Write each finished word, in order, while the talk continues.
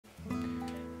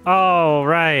Oh,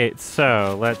 right.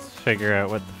 So, let's figure out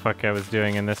what the fuck I was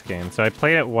doing in this game. So I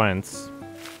played it once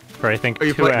for, I think, Oh,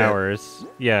 you 2 played it? hours.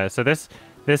 Yeah, so this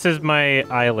is my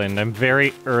island. I'm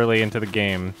very early into the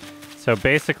game. So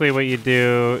basically what you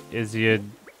do is you...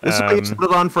 This is what you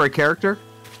settled on for a character?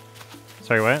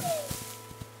 Sorry, what?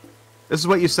 This is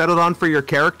what you settled on for your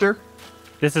character?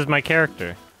 This is my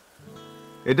character.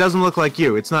 It doesn't look like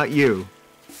you. It's not you.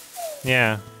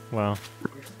 Yeah, well...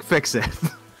 Fix it.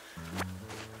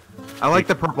 I like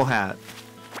the purple hat.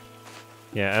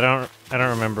 Yeah, I don't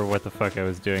remember what the fuck I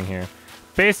was doing here.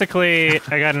 Basically,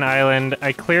 I got an island.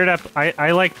 I cleared up.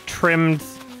 I like trimmed.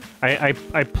 I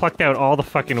plucked out all the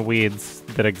fucking weeds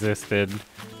that existed,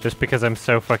 just because I'm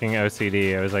so fucking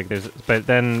OCD. I was like, but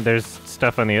then there's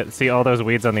stuff on the. See all those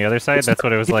weeds on the other side? That's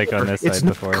what it was like on this side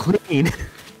before. It's not clean.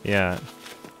 Yeah.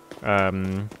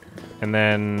 And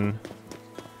then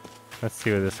let's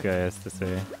see what this guy has to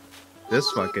say. This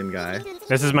fucking guy.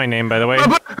 This is my name, by the way.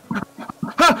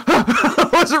 I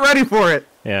wasn't ready for it.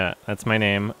 Yeah, that's my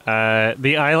name.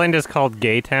 The island is called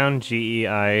Gay Town,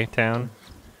 G-E-I Town.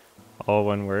 All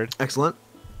one word. Excellent.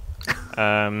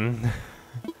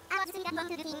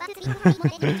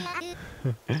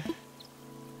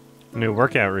 New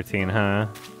workout routine, huh?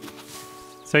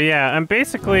 So yeah, I'm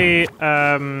basically,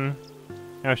 oh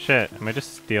shit, am I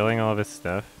just stealing all of his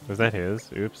stuff? Was that his?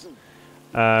 Oops.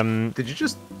 Did you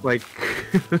just, like...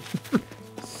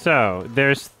 So,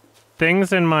 there's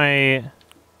things in my...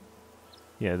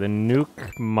 Yeah, the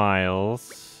nuke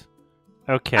miles.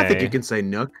 Okay. I think you can say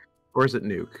nook. Or is it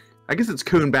nuke? I guess it's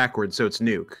coon backwards, so it's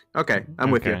nuke. Okay,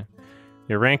 I'm with you.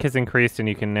 Your rank has increased and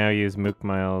you can now use mook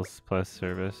miles plus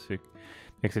service. It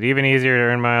makes it even easier to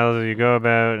earn miles as you go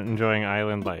about enjoying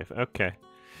island life. Okay.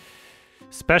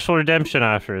 Special redemption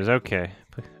offers. Okay.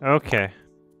 Okay.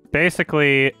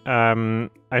 Basically,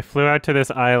 I flew out to this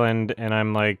island and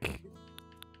I'm like...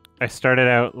 I started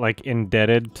out, like,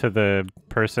 indebted to the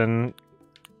person.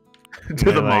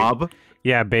 To the mob?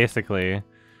 Yeah, basically.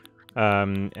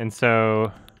 And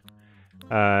so...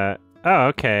 oh,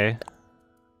 okay.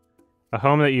 A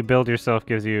home that you build yourself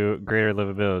gives you greater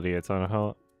livability. It's on a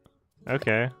whole...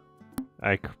 Okay.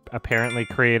 I apparently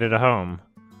created a home.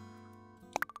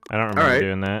 I don't remember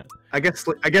doing that. I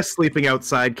guess sleeping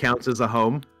outside counts as a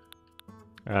home.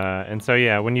 And so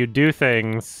yeah, when you do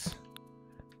things,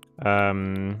 yeah,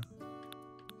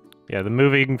 the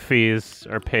moving fees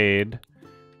are paid.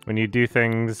 When you do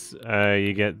things,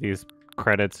 you get these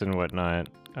credits and whatnot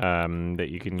that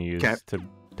you can use to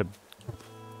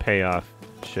pay off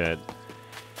shit.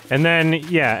 And then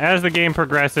yeah, as the game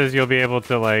progresses, you'll be able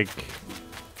to like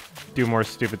do more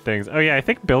stupid things. Oh yeah, I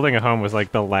think building a home was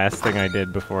like the last thing I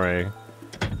did before I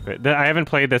haven't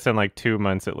played this in like 2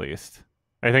 months at least.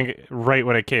 I think right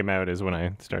when it came out is when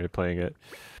I started playing it.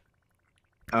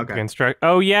 Okay.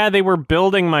 Oh yeah, they were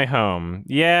building my home.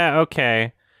 Yeah,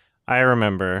 okay. I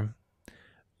remember.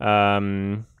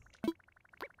 Oh,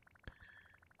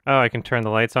 I can turn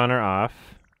the lights on or off.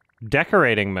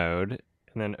 Decorating mode,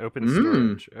 and then open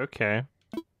storage. Okay.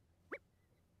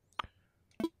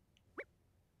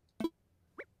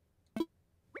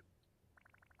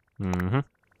 Mm-hmm.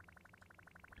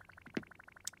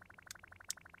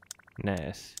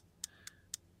 Nice.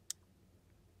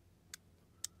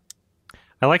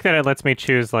 I like that it lets me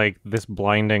choose, like, this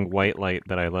blinding white light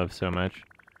that I love so much.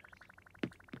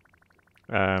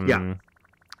 Yeah.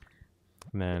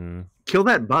 Then... Kill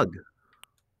that bug.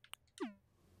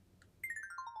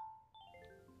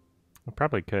 I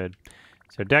probably could.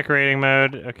 So, decorating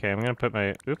mode. Okay, I'm gonna put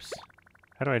my... Oops.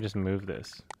 How do I just move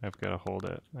this? I've got to hold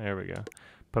it. There we go.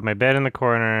 Put my bed in the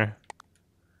corner.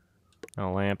 A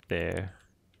lamp there.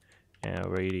 And a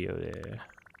radio there.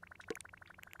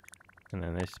 And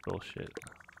then this bullshit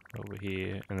over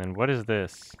here. And then what is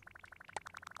this?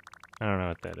 I don't know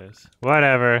what that is.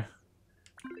 Whatever.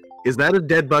 Is that a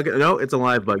dead bug? No, it's a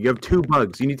live bug. You have 2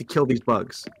 bugs. You need to kill these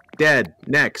bugs. Dead.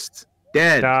 Next.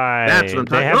 Dead. Die. That's what I'm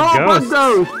talking about. Oh, bug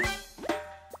ghosts!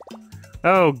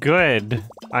 Oh, good.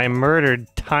 I murdered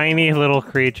tiny little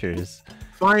creatures.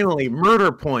 Finally,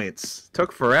 murder points.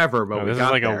 Took forever, but we got this is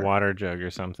like there. a water jug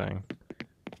or something.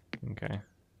 Okay.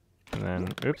 And then,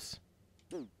 oops.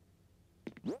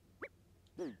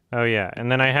 Oh yeah,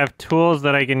 and then I have tools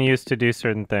that I can use to do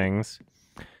certain things.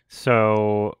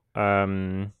 So,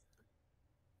 open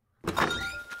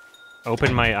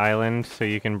my island so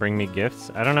you can bring me gifts.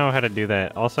 I don't know how to do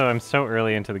that. Also, I'm so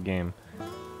early into the game.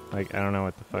 Like, I don't know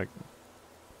what the fuck.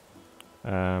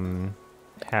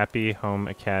 Happy Home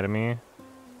Academy.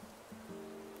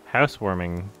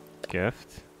 Housewarming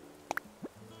gift.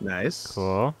 Nice.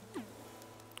 Cool.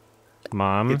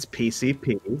 Mom. It's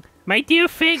PCP. My dear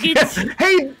faggots!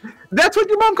 Hey! That's what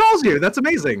your mom calls you. That's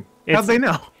amazing. How'd they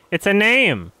know? It's a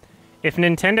name. If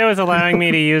Nintendo is allowing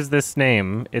me to use this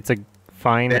name, it's a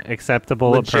fine,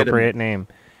 acceptable, appropriate name.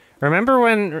 Remember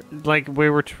when, like, we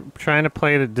were trying to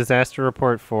play the Disaster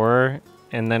Report 4,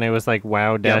 and then it was like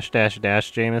WoW dash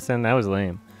Jameson? That was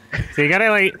lame. So you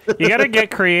gotta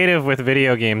get creative with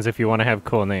video games if you want to have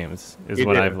cool names, is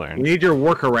what I've learned. You need your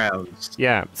workarounds.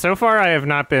 Yeah. So far, I have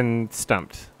not been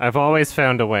stumped. I've always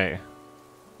found a way,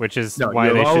 which is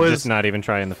why they should just not even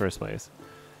try in the first place.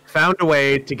 Found a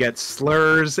way to get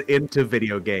slurs into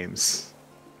video games.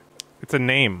 It's a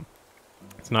name.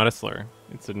 It's not a slur.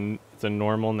 It's a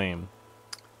normal name.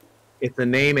 It's a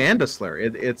name and a slur.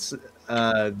 It's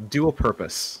dual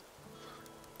purpose.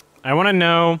 I want to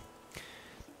know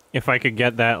if I could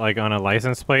get that like on a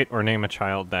license plate or name a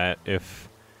child that if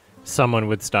someone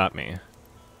would stop me.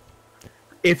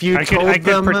 If you I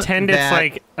could pretend it's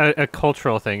like a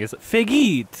cultural thing. Is it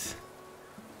Figit?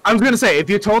 I was going to say, if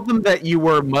you told them that you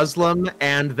were Muslim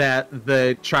and that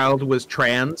the child was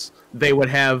trans, they would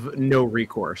have no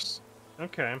recourse.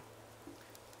 Okay.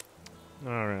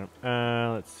 All right.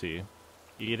 Let's see.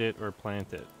 Eat it or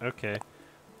plant it. Okay.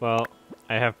 Well,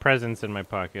 I have presents in my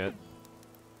pocket.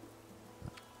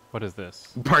 What is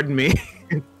this? Pardon me?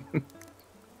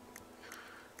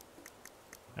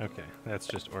 Okay, that's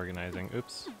just organizing.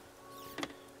 Oops.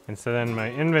 And so then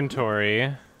my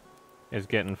inventory is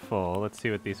getting full. Let's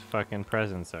see what these fucking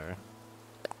presents are.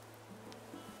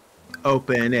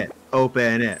 Open it.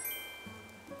 Open it.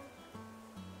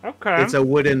 Okay. It's a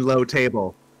wooden low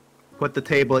table. Put the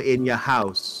table in your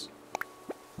house.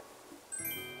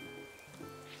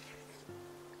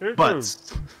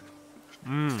 Butts.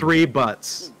 3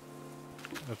 butts.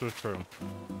 This is true.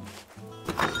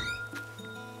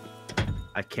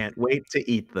 I can't wait to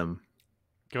eat them.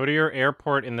 Go to your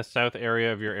airport in the south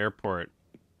area of your airport.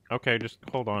 Okay, just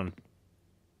hold on.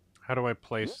 How do I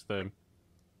place the...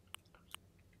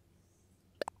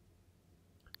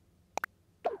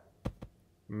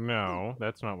 No,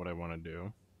 that's not what I want to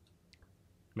do.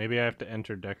 Maybe I have to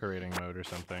enter decorating mode or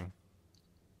something.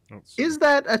 Is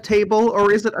that a table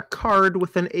or is it a card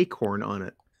with an acorn on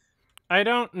it? I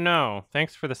don't know.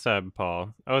 Thanks for the sub,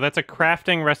 Paul. Oh, that's a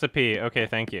crafting recipe. Okay,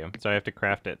 thank you. So I have to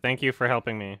craft it. Thank you for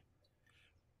helping me.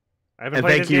 I haven't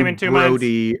played this game in 2 months. And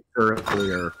thank you, Brody,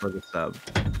 earlier for the sub.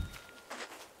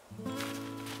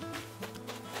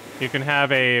 You can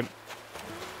have a...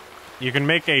 You can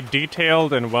make a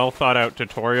detailed and well thought out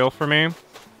tutorial for me,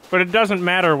 but it doesn't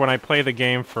matter when I play the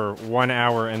game for 1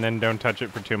 hour and then don't touch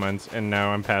it for 2 months, and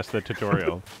now I'm past the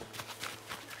tutorial.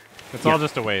 It's all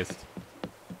just a waste.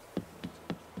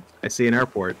 I see an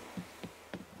airport.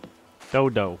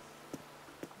 Dodo.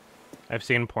 I've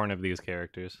seen porn of these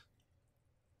characters.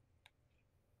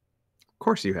 Of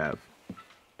course you have.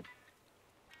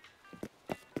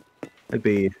 I'd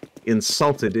be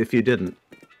insulted if you didn't.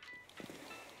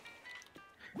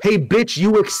 Hey, bitch,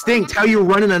 you extinct! How you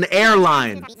running an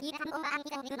airline?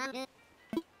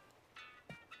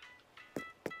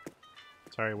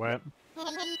 Sorry, what?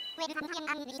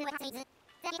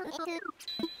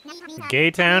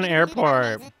 Gaytown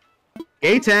Airport.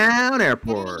 Gaytown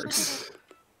Airport.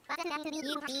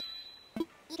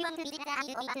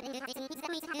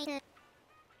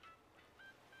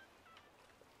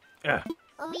 Ugh.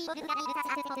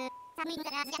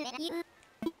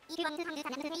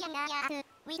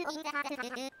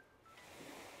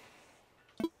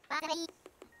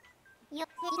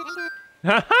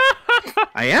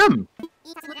 I am.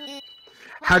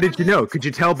 How did you know? Could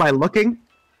you tell by looking?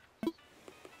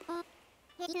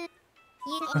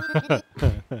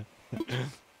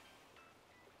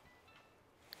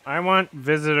 I want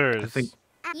visitors. I think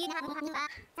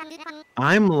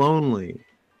I'm lonely.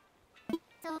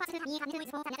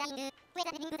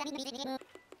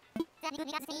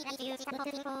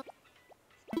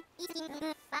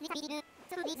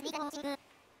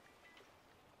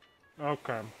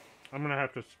 Okay. I'm gonna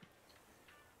have to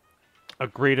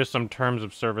agree to some terms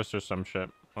of service or some shit.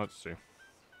 Let's see.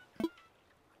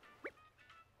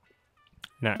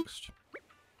 Next.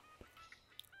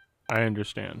 I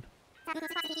understand.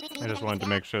 I just wanted to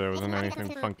make sure there wasn't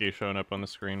anything funky showing up on the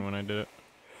screen when I did it.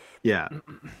 Yeah.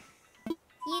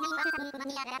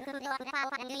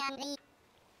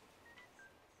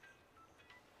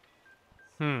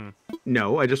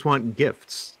 No, I just want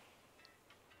gifts.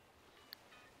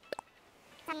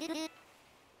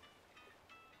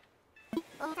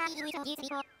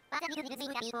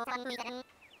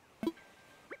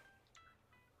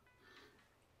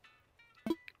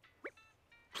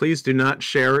 Please do not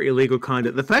share illegal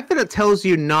content. The fact that it tells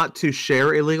you not to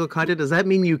share illegal content, does that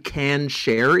mean you can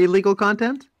share illegal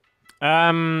content?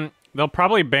 They'll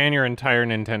probably ban your entire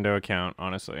Nintendo account,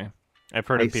 honestly. I've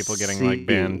heard of people getting, like,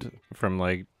 banned from,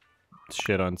 like,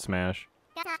 shit on Smash.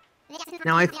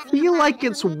 Now, I feel like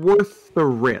it's worth the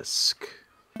risk.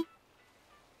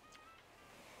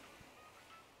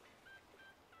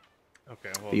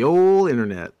 Okay, the old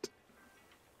internet.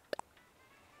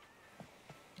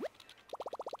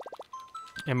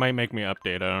 It might make me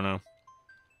update, I don't know.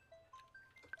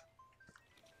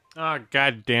 Oh,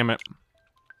 god damn it.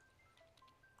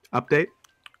 Update?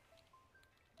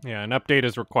 Yeah, an update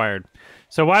is required.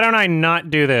 So why don't I not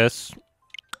do this,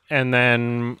 and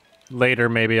then later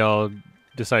maybe I'll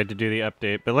decide to do the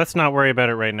update. But let's not worry about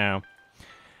it right now,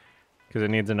 because it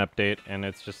needs an update, and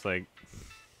it's just like...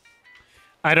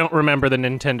 I don't remember the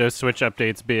Nintendo Switch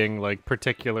updates being, like,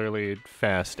 particularly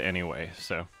fast anyway,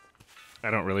 so... I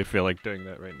don't really feel like doing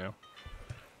that right now.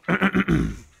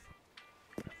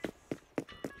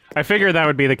 I figured that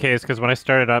would be the case, because when I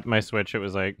started up my Switch, it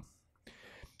was like...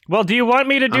 Well, do you want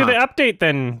me to do the update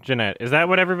then, Jeanette? Is that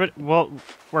what everybody... Well,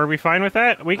 are we fine with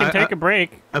that? We can take a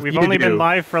break. We've only been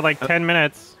live for like 10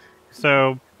 minutes,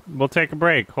 so we'll take a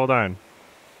break. Hold on.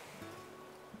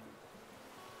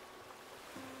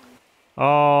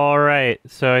 All right,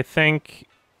 so I think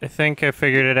I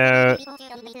figured it out.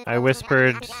 I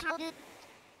whispered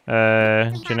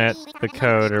Jeanette the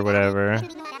code or whatever.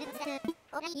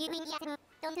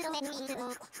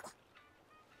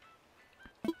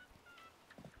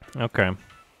 Okay.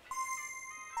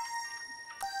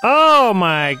 Oh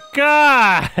my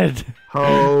god!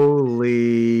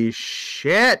 Holy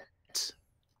shit!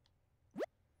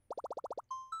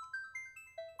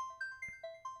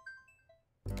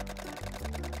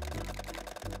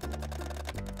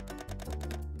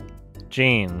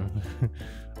 Gene.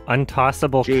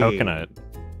 Untossable Gene. coconut.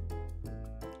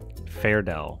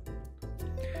 Fairdell.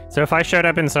 So if I showed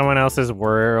up in someone else's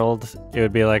world, it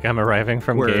would be like I'm arriving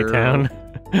from Gaytown?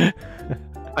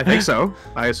 I think so.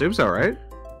 I assume so, right?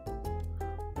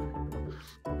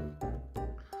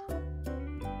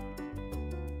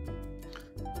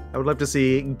 I would love to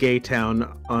see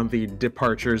Gaytown on the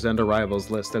departures and arrivals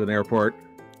list at an airport.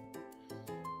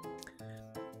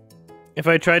 If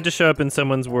I tried to show up in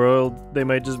someone's world, they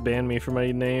might just ban me for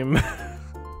my name.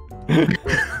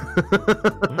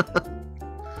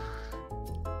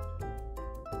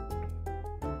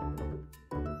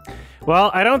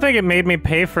 Well, I don't think it made me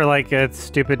pay for, like, a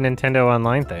stupid Nintendo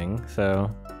Online thing,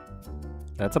 so...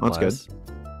 That's a plus. That's good.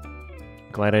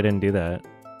 Glad I didn't do that.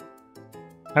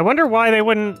 I wonder why they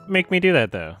wouldn't make me do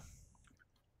that, though.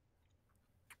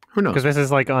 Who knows? Because this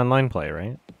is, like, online play,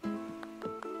 right?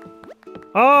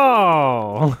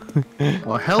 Oh!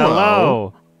 Well, hello!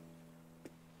 Hello!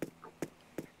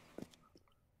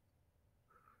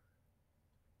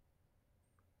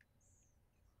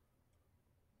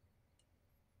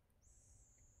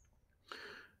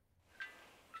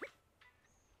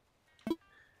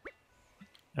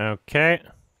 Okay.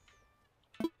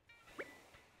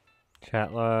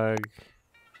 Chat log.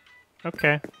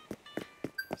 Okay.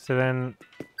 So then,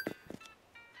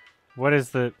 what is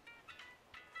the...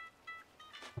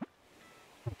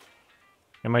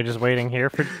 Am I just waiting here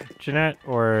for Jeanette,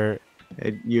 or...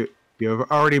 You have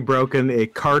already broken a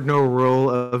cardinal rule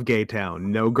of Gaytown.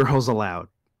 No girls allowed.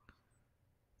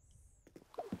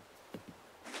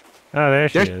 Oh, there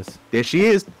she is. There she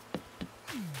is.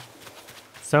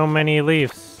 So many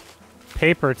leaves.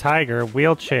 Paper tiger,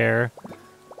 wheelchair.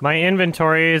 My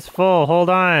inventory is full. Hold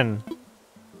on.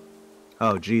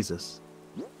 Oh, Jesus.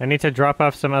 I need to drop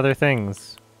off some other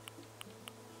things.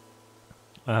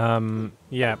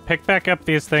 Yeah, pick back up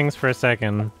these things for a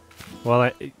second.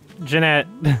 Well, Jeanette,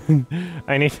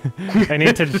 I need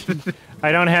to,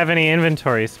 I don't have any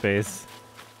inventory space.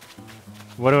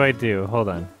 What do I do? Hold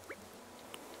on.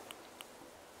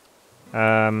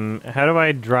 How do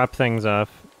I drop things off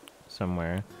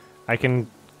somewhere? I can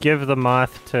give the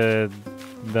moth to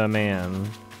the man.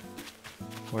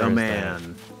 Where the is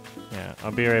man. that? Yeah,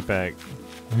 I'll be right back.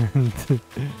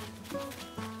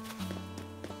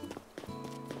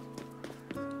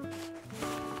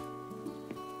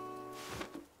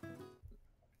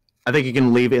 I think you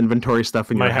can leave inventory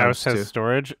stuff in My your house has too.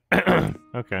 storage?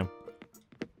 Okay.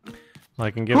 Well,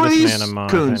 I can give this man a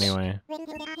moth anyway.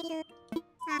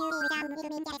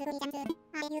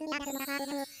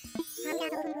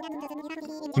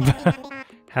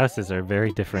 Houses are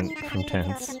very different from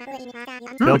tents.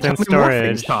 Built-in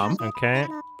storage. Okay.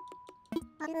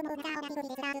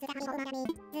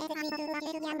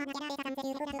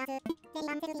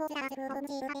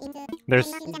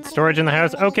 There's storage in the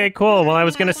house? Okay, cool. Well, I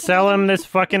was gonna sell him this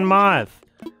fucking moth.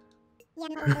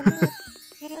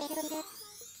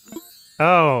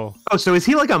 Oh. Oh, so is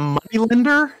he like a money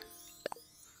lender?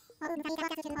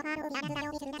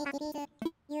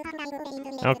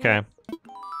 Okay.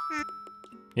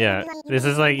 Yeah, this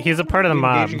is like, he's a part of the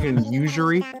mob. Engaging in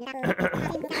usury.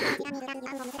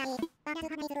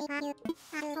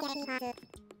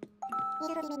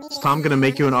 Is Tom gonna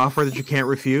make you an offer that you can't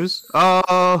refuse?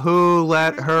 Oh, who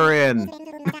let her in?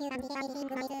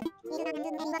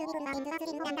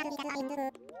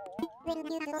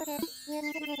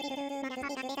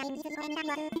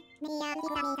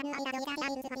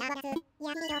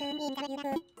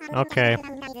 Okay.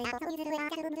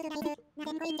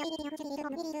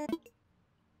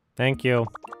 Thank you.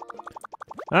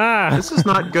 Ah! This is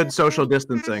not good social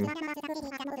distancing.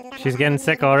 She's getting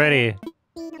sick already.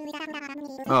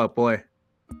 Oh boy.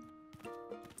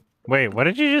 Wait, what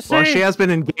did you just say? Well, she has been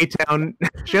in Gaytown.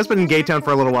 She has been in Gaytown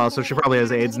for a little while, so she probably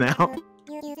has AIDS now.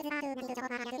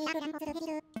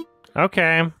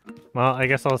 Okay. Well, I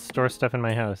guess I'll store stuff in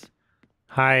my house.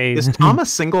 Hi. Is Tom a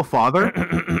single father?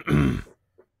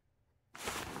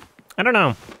 I don't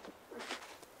know.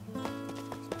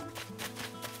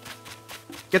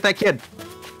 Get that kid.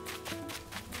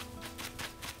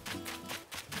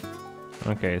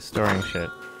 Okay, storing shit.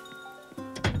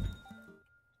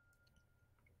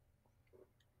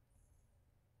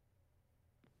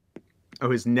 Oh,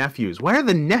 his nephews. Why are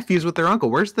the nephews with their uncle?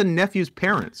 Where's the nephew's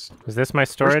parents? Is this my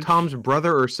storage? Where's Tom's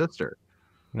brother or sister?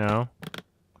 No.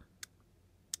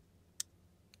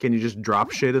 Can you just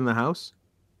drop shit in the house?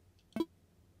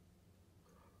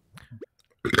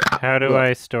 How do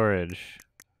I storage?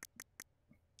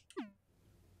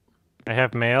 I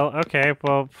have mail? Okay,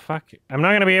 well, fuck. I'm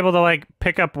not gonna be able to, like,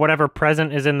 pick up whatever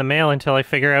present is in the mail until I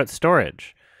figure out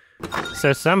storage.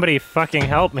 So somebody fucking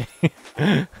help me.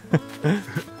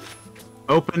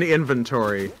 Open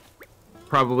inventory.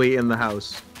 Probably in the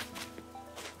house.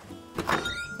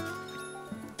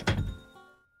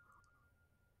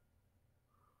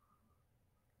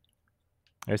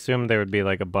 I assume there would be,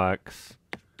 like, a box.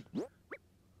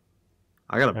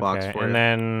 I got a box for you. And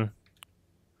then...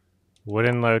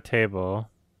 wooden low table.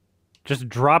 Just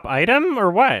drop item, or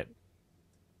what?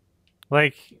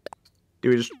 Like... Do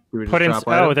we just put in... drop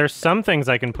Oh, item? there's some things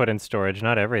I can put in storage,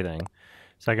 not everything.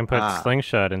 So I can put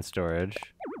slingshot in storage.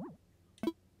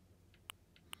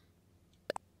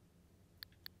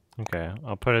 Okay,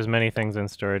 I'll put as many things in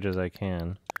storage as I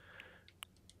can.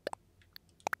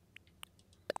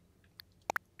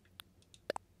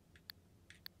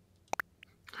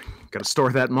 Gotta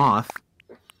store that moth.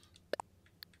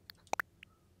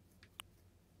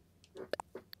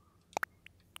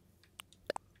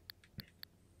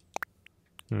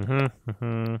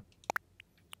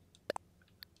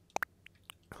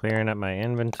 Clearing up my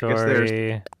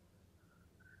inventory.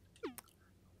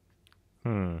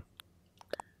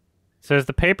 So is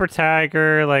the paper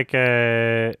tiger like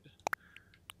a...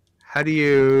 How do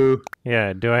you...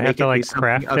 Yeah, do I have to like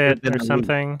craft it or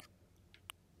something?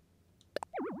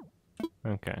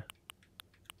 Okay.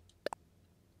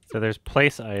 So there's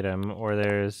place item, or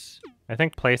there's... I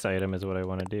think place item is what I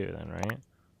want to do then, right?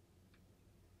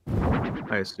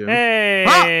 I assume.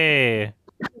 Hey!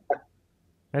 Ah!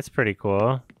 That's pretty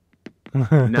cool.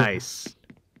 Nice.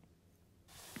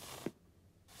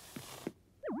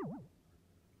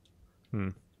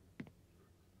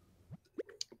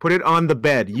 Put it on the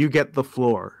bed. You get the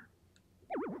floor.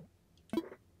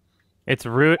 It's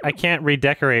rude. I can't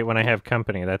redecorate when I have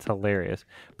company. That's hilarious.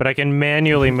 But I can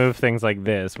manually move things like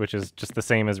this, which is just the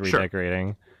same as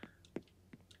redecorating.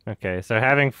 Sure. Okay, so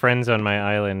having friends on my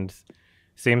island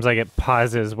seems like it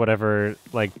pauses whatever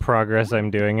like progress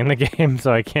I'm doing in the game,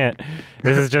 so I can't...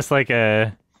 This is just like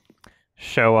a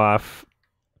show-off.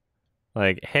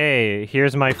 Like, hey,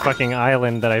 here's my fucking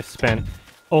island that I've spent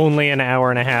only an hour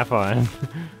and a half on.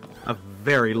 A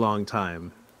very long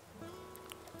time.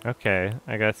 Okay,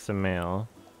 I got some mail.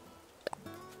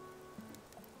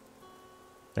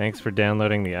 Thanks for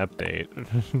downloading the update.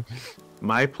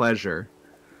 My pleasure.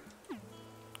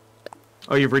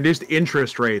 Oh, you've reduced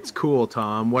interest rates. Cool,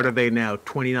 Tom. What are they now?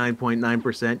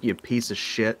 29.9%, you piece of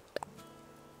shit.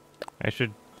 I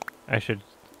should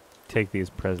take these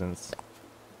presents.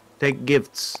 Take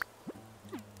gifts.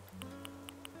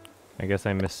 I guess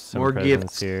I missed some More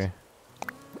presents gifts. here.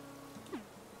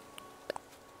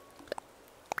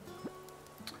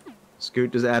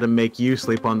 Scoot, does Adam make you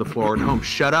sleep on the floor at home?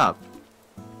 Shut up.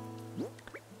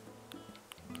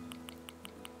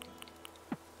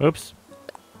 Oops.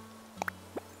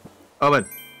 Owen.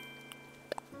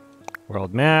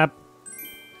 World map.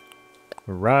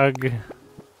 Rug.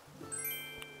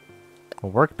 A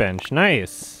workbench.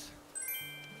 Nice.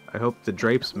 I hope the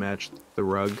drapes match the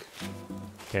rug.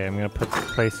 Okay, I'm gonna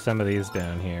place some of these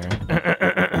down here.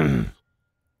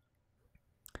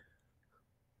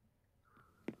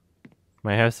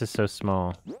 My house is so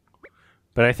small.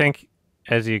 But I think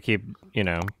as you keep, you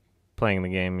know, playing the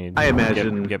game, you I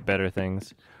imagine get better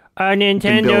things. A you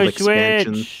can build Nintendo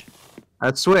expansions. Switch!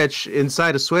 A Switch.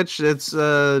 Inside a Switch, it's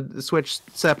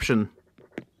Switchception.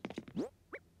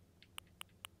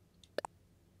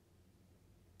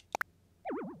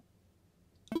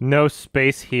 No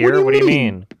space here? What do you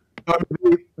mean? Oh,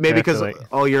 maybe because like...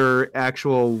 all your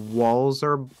actual walls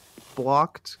are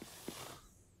blocked?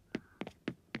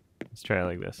 Let's try it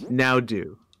like this. Now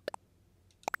do.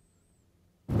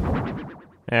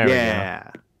 There we go.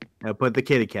 Now put the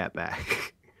kitty cat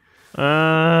back.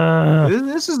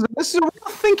 This is a real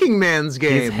thinking man's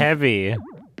game. He's heavy.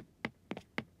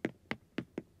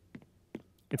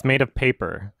 It's made of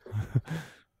paper.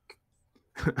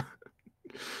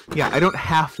 Yeah, I don't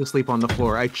have to sleep on the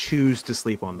floor. I choose to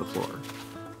sleep on the floor.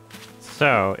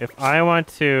 So, if I want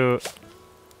to...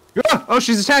 Oh,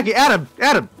 she's attacking! Adam!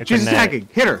 Adam! She's attacking!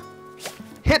 Hit her!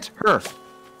 Hit her!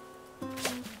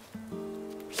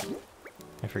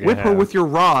 I forget Whip her with your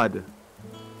rod.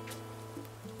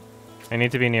 I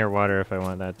need to be near water if I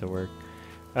want that to work.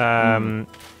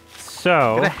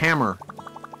 So... Get a hammer.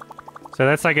 So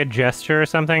that's like a gesture or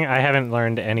something? I haven't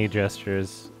learned any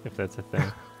gestures, if that's a thing.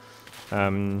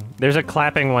 There's a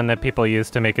clapping one that people use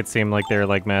to make it seem like they're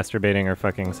like masturbating or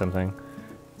fucking something.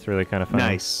 It's really kind of funny.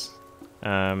 Nice.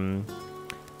 And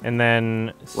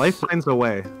then... Life finds a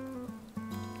way.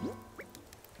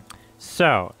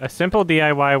 So, a simple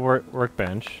DIY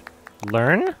workbench.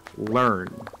 Learn? Learn.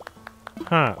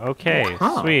 Huh, okay,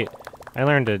 sweet. I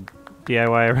learned a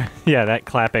DIY... yeah, that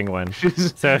clapping one.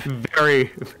 So very,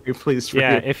 very pleased for you.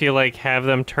 Yeah, if you like have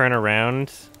them turn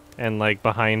around and like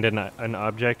behind an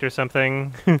object or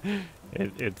something,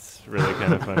 it's really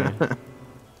kind of funny.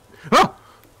 Oh!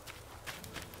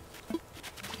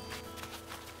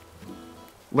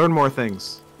 Learn more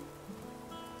things.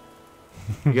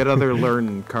 You get other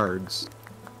learn cards.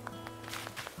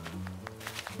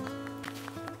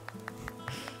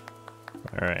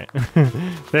 All right.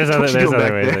 there's other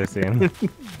ways I've seen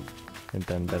it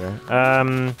done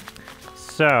better.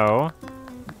 So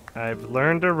I've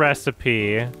learned a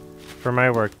recipe for my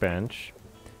workbench.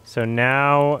 So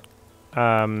now,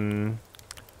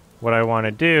 what I want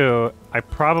to do, I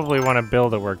probably want to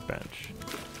build a workbench.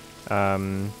 Are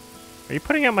you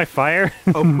putting out my fire?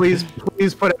 Oh, please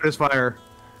put out his fire.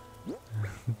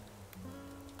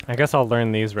 I guess I'll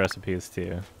learn these recipes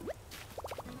too.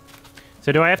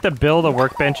 So do I have to build a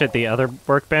workbench at the other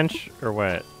workbench, or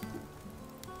what?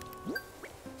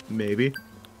 Maybe.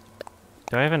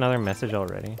 Do I have another message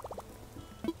already?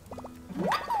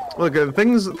 Look,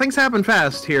 things happen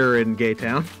fast here in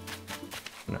Gaytown.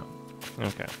 No.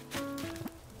 Okay.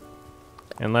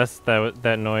 Unless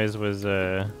that noise was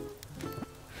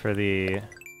for the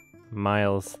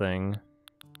Miles thing.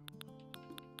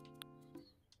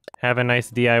 Have a nice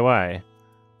DIY.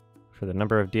 For the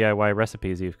number of DIY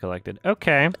recipes you've collected.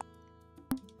 Okay.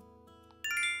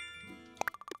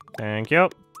 Thank you.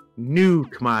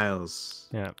 Nuke miles.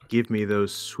 Yeah. Give me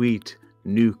those sweet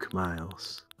nuke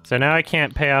miles. So now I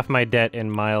can't pay off my debt in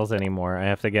miles anymore. I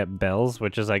have to get bells,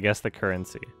 which is, I guess, the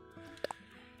currency.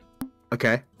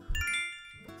 Okay.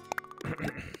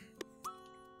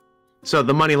 So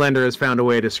the moneylender has found a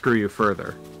way to screw you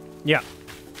further. Yeah.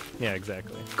 Yeah,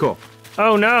 exactly. Cool.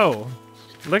 Oh no!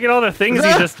 Look at all the things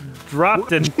you just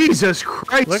dropped in. Jesus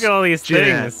Christ! Look at all these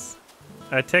things.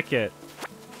 A ticket.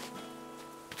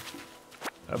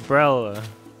 Umbrella.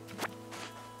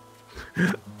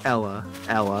 Ella.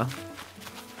 Alright,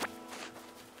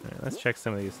 let's check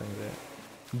some of these things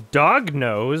out. Dog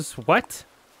nose? What?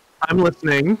 I'm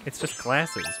listening. It's just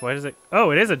glasses. Why does it... Oh,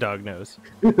 it is a dog nose.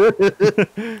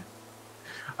 Alright,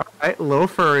 a little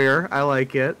furrier. I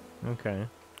like it. Okay.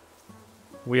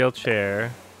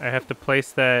 Wheelchair. I have to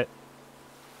place that...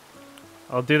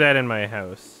 I'll do that in my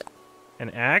house.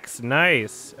 An axe?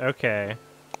 Nice. Okay.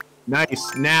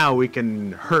 Nice. Now we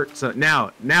can hurt. So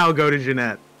now go to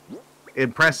Jeanette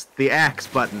and press the axe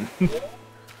button.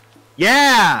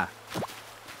 Yeah.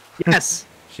 Yes.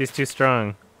 She's too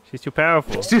strong. She's too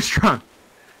powerful. She's too strong.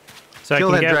 So Kill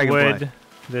I can that get wood dragonfly.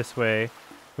 this way.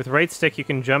 With right stick, you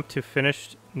can jump to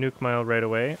finished nuke mile right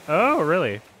away. Oh,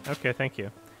 really? Okay, thank you.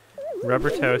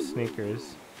 Rubber toe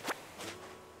sneakers.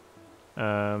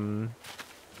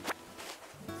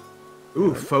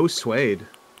 Ooh, faux suede.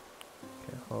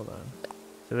 Okay, hold on.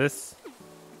 So this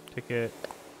ticket,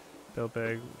 bill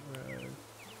bag,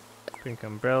 pink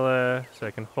umbrella, so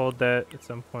I can hold that at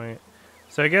some point.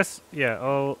 So I guess, yeah,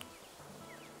 I'll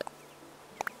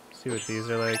see what these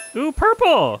are like. Ooh,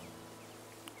 purple!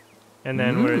 And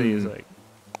then what are these like?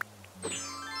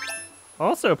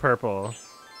 Also purple.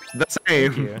 The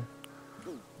Thank same. you.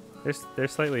 They're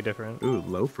slightly different. Ooh,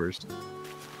 loafers.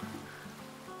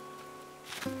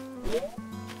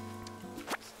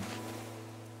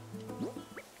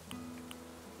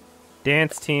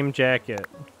 Dance team jacket.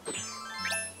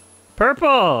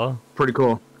 Purple! Pretty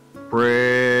cool.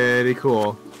 Pretty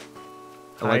cool.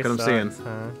 I like what I'm seeing.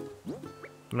 Huh?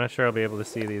 I'm not sure I'll be able to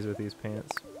see these with these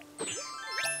pants.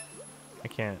 I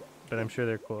can't, but I'm sure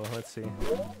they're cool. Let's see.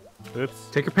 Oops.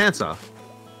 Take your pants off.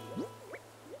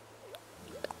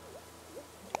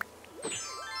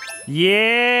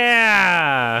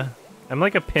 Yeah! I'm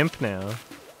like a pimp now.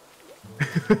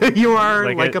 You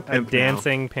are like a pimp a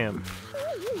dancing pimp.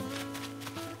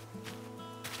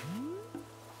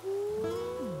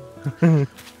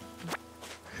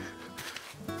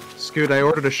 Scoot, I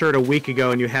ordered a shirt a week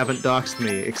ago and you haven't doxed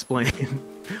me. Explain.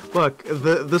 Look,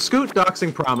 the Scoot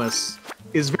doxing promise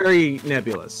is very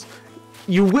nebulous.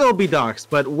 You will be doxed,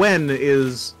 but when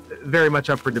is very much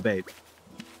up for debate.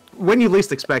 When you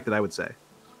least expect it, I would say.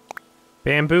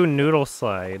 Bamboo noodle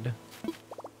slide.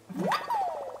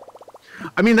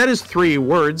 I mean, that is 3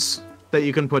 words that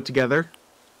you can put together.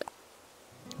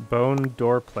 Bone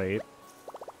door plate.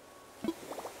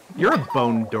 You're a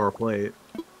bone door plate.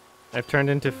 I've turned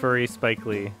into furry Spike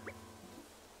Lee.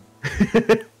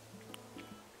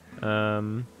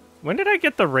 When did I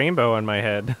get the rainbow on my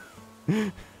head?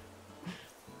 I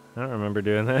don't remember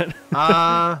doing that.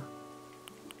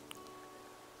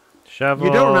 Shovel.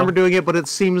 You don't remember doing it, but it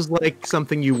seems like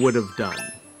something you would have done.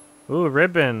 Ooh,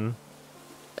 ribbon.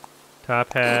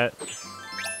 Top hat.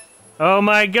 Oh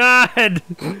my god!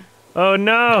 Oh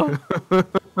no!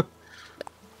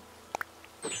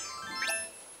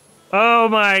 Oh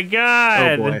my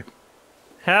god! Oh boy.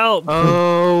 Help!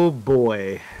 Oh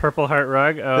boy. Purple heart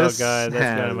rug? Oh This god,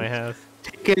 that's going to my house.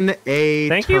 Taken a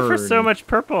Thank turn. you for so much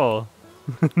purple.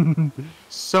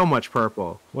 So much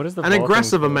purple. What is the An vaulting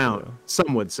aggressive pole amount, do?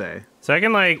 some would say. So I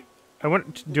can like,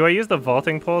 do I use the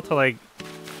vaulting pole to like?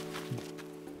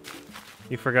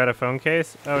 You forgot a phone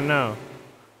case? Oh no.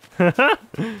 That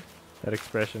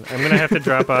expression. I'm gonna have to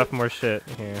drop off more shit.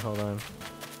 Here, hold on.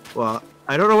 Well,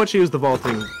 I don't know what you use the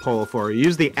vaulting pole for. You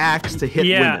use the axe to hit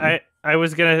women. Yeah, I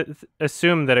was gonna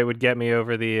assume that it would get me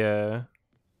over the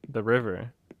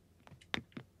river.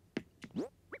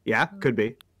 Yeah, could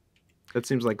be. That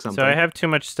seems like something. So I have too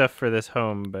much stuff for this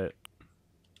home, but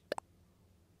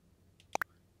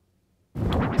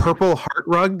Purple heart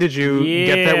rug? Did you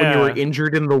get that when you were Yeah.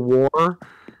 injured in the war?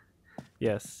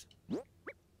 yes. And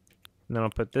then I'll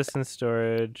put this in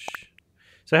storage.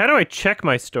 So how do I check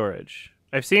my storage?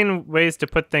 I've seen ways to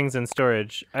put things in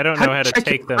storage. I don't How know do how you to check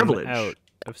your take them privilege? out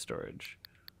of storage.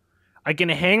 I can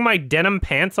hang my denim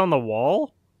pants on the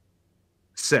wall?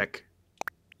 Sick.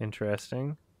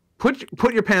 Interesting.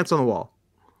 Put your pants on the wall.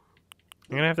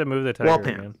 I'm gonna have to move the tiger Wall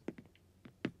pan. again.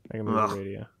 I can move Ugh. the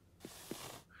radio.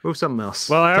 Move something else.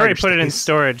 Well, I already Tiger put it in stays.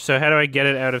 storage, so how do I get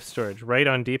it out of storage? Right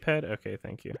on D-pad? Okay,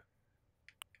 thank you.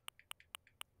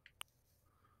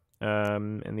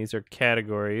 And these are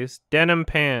categories. Denim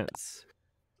pants.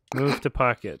 Move to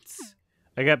pockets.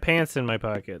 I got pants in my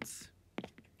pockets.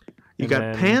 You And got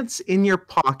then- pants in your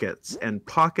pockets and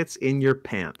pockets in your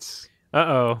pants.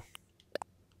 Uh-oh.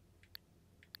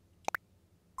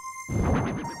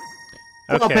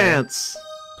 Wall Okay. pants.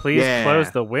 Please Yeah.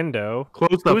 close the window.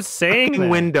 Close the Who's saying fucking that?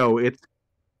 window. It's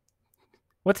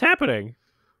What's happening?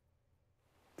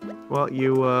 well,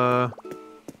 you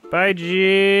Bye,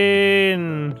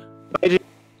 Jean.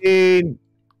 Jean.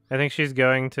 I think she's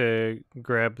going to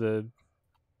grab the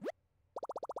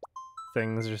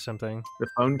things or something. The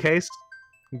phone case.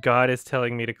 God is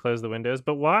telling me to close the windows,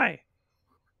 but why?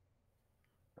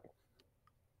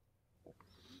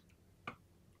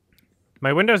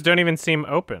 My windows don't even seem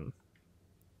open.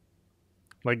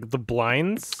 Like the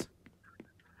blinds?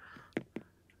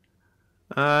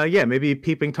 Yeah, maybe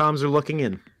peeping toms are looking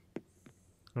in.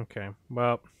 Okay.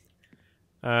 Well,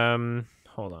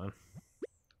 hold on.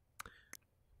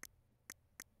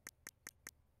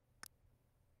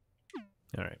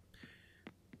 All right.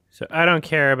 So I don't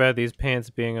care about these pants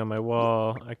being on my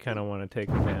wall. I kind of want to take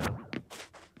them down.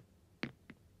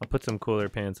 I'll put some cooler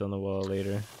pants on the wall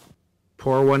later.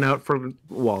 Pour one out for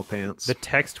wall pants. The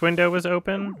text window was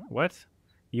open? What?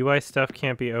 UI stuff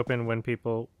can't be open when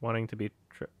people wanting to be...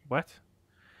 What?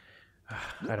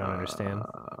 I don't understand.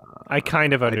 I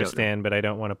kind of understand, but I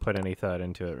don't want to put any thought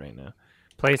into it right now.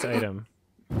 Place item.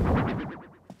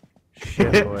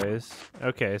 Shit, boys.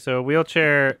 Okay, so a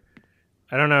wheelchair...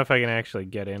 I don't know if I can actually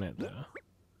get in it, though.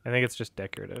 I think it's just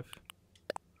decorative.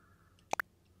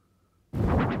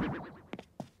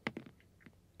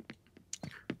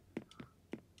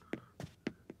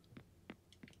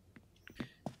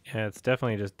 Yeah, it's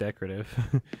definitely just decorative.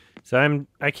 So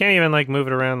I can't even like move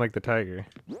it around like the tiger.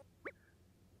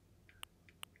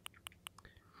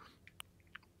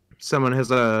 Someone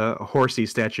has a horsey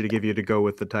statue to give you to go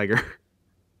with the tiger.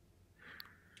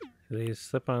 These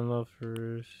slip-on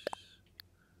loafers.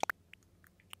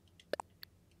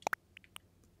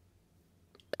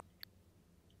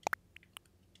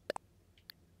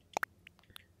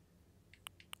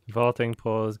 Vaulting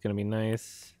pole is gonna be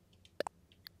nice.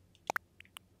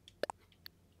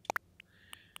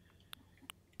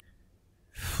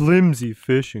 Flimsy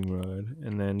fishing rod,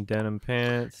 and then denim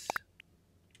pants.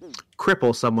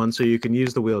 Cripple someone so you can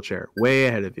use the wheelchair. Way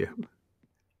ahead of you.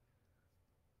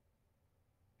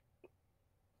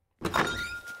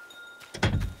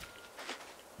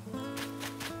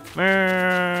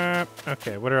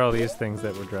 Okay, what are all these things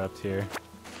that were dropped here?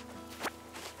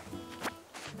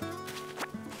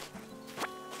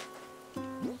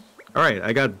 All right,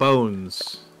 I got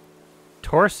bones.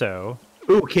 Torso.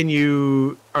 Ooh, can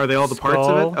you... Are they all the parts of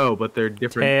Skull, it? Oh, but they're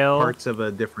different tail. parts of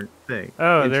a different thing.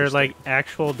 Oh, they're like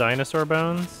actual dinosaur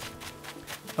bones?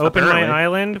 Open Apparently. my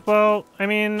island? Well, I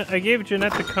mean, I gave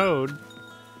Jeanette the code.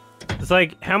 It's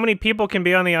like, how many people can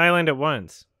be on the island at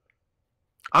once?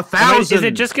 1,000! Is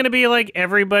it just gonna be like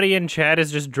everybody in chat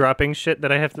is just dropping shit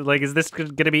that I have to, like, is this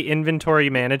gonna be inventory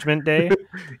management day?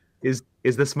 Is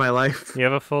this my life? You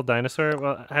have a full dinosaur?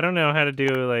 Well, I don't know how to do,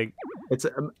 like... It's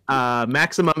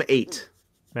maximum 8.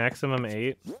 Maximum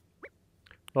 8?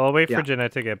 Well, I'll wait Yeah. for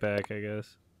Jeanette to get back, I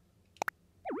guess.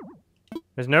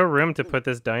 There's no room to put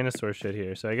this dinosaur shit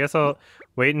here, so I guess I'll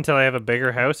wait until I have a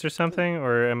bigger house or something,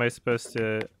 or am I supposed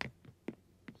to...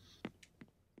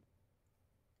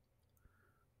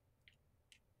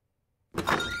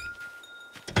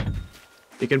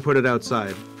 You can put it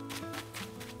outside.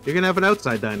 You can have an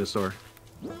outside dinosaur.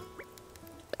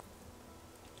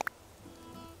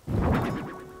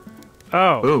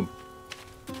 Oh, Boom.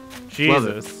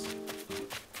 Jesus.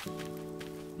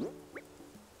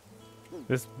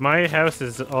 My house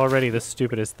is already the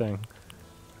stupidest thing.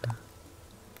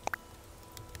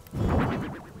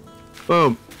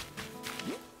 Boom.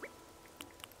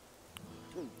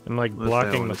 I'm like What's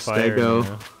blocking the that one, a fire stego?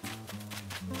 now.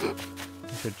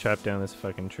 I should chop down this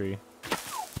fucking tree.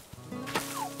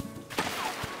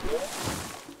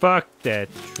 Fuck that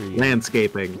tree.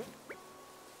 Landscaping.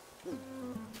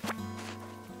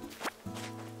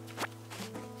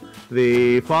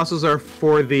 The fossils are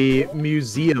for the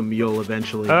museum you'll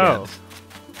eventually Oh.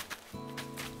 get.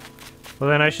 Well,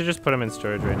 then I should just put them in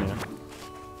storage right now.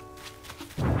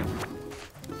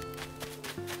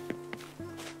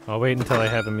 I'll wait until I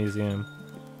have a museum.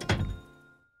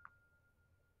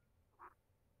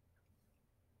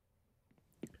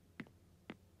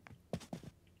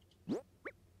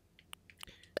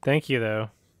 Thank you, though.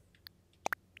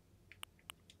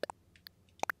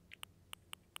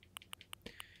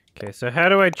 Okay, so how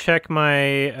do I check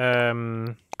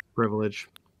my, Privilege.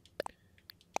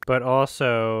 but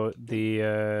also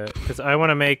the, because I want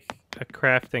to make a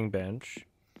crafting bench.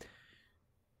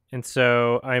 And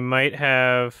so I might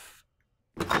have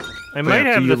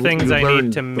the things I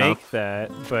need to make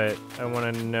that, but I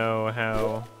want to know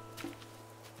how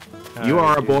You I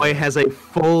Are a do Boy that. has a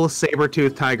full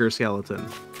saber-toothed tiger skeleton.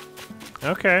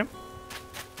 Okay.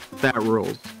 That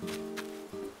rules.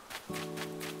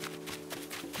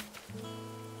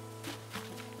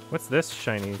 What's this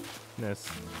shininess?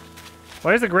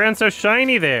 Why is the ground so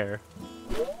shiny there?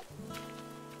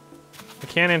 I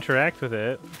can't interact with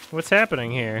it. What's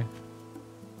happening here?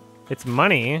 It's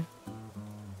money.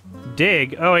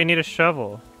 Dig. Oh, I need a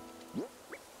shovel.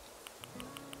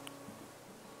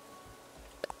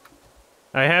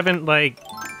 I haven't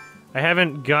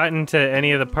gotten to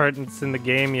any of the parts in the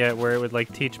game yet where it would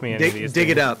like teach me any of these Dig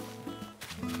things. it up.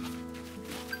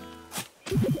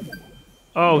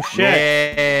 Oh shit.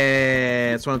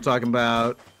 Yeah, that's what I'm talking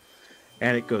about.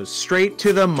 And it goes straight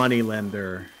to the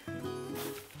moneylender.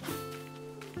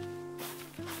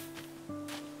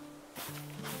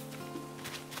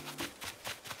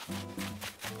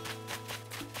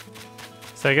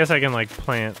 So I guess I can like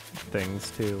plant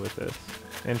things too with this.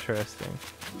 Interesting.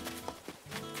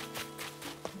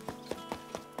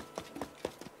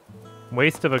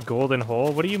 Waste of a golden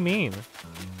hole? What do you mean?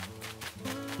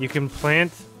 You can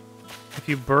plant... If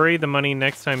you bury the money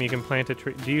next time, you can plant a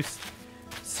tree. Do you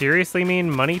seriously mean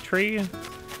money tree?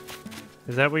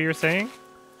 Is that what you're saying?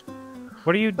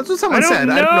 What are you... That's what someone said.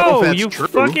 Know. I don't know if that's you true.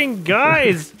 fucking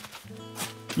guys!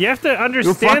 You have to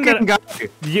understand that... Guy.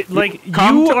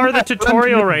 You are the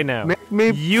tutorial right now. Make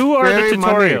me You are the bury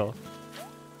tutorial. money.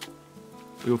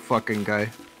 You fucking guy.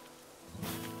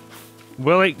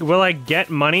 Will I get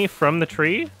money from the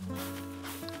tree?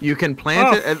 You can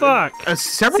plant it. Fuck!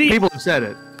 Several people have said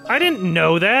it. I didn't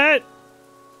know that!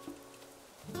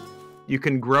 You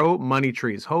can grow money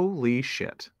trees. Holy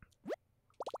shit.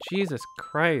 Jesus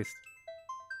Christ.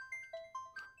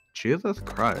 Jesus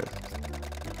Christ.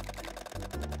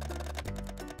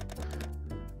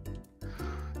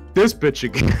 This bitch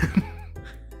again.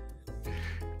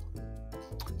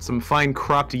 Some fine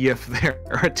cropped yiff there.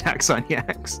 Attacks on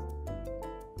yaks.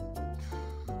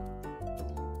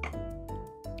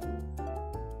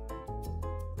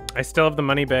 I still have the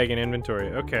money bag in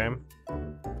inventory. Okay.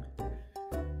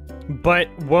 But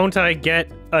won't I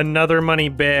get another money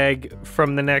bag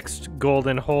from the next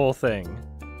golden hole thing?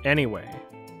 Anyway.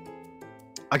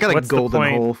 I got a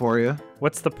golden hole for you.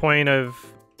 What's the point of...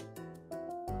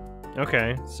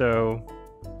 Okay, so...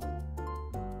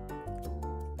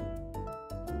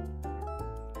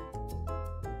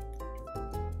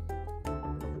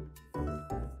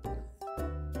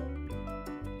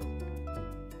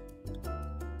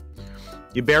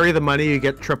 You bury the money, you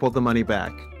get triple the money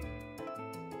back.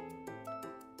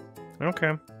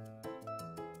 Okay.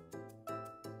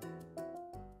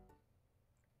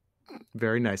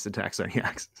 Very nice attacks on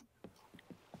yaks.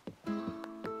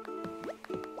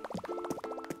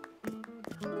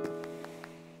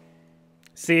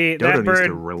 See, Dodo that bird, needs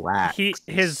to relax.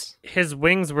 his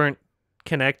wings weren't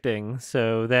connecting,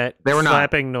 so that They were not.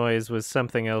 slapping noise was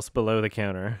something else below the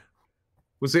counter.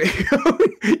 Was it?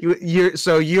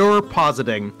 So you're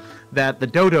positing that the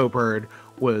dodo bird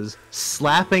was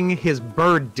slapping his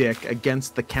bird dick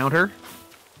against the counter?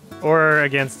 Or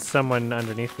against someone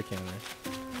underneath the counter.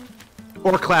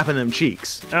 Or clapping them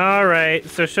cheeks. Alright,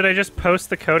 so should I just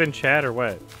post the code in chat or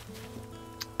what?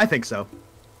 I think so.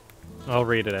 I'll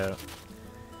read it out.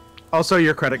 Also,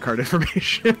 your credit card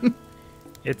information.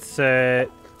 It's,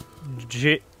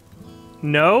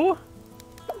 No?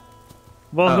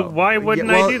 Well, why wouldn't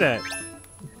I do that?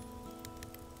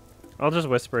 I'll just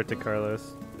whisper it to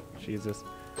Carlos. Jesus.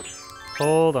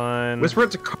 Hold on. Whisper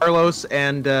it to Carlos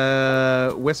and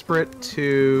whisper it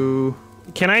to...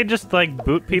 Can I just, like,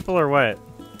 boot people or what?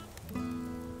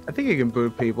 I think you can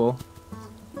boot people.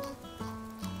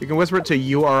 You can whisper it to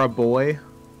 "You are a boy."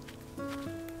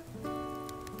 Well,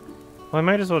 I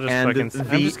might as well just fucking...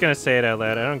 I'm just gonna say it out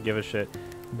loud. I don't give a shit.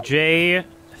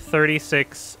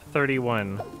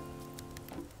 J3631.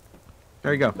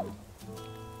 There you go.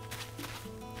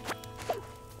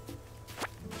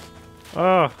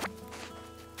 Oh.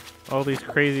 All these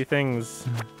crazy things.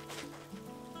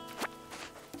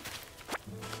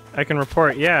 I can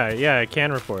report. Yeah, I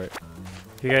can report.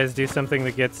 If you guys do something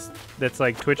that's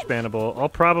like Twitch bannable, I'll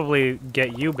probably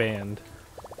get you banned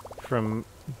from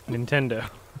Nintendo.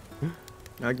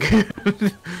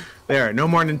 There, no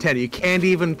more Nintendo. You can't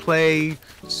even play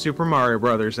Super Mario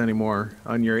Brothers anymore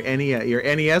on your NES. Your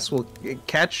NES will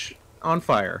catch on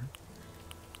fire.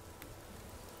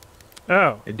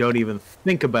 Oh. And don't even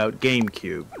think about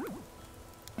GameCube.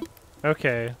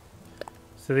 Okay.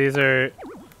 So these are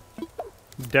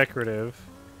decorative.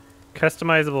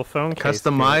 Customizable phone case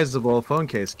Customizable phone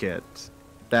case kit.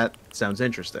 That sounds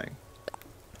interesting.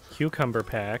 Cucumber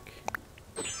pack.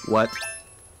 What?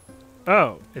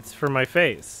 Oh, it's for my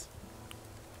face.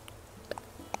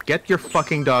 Get your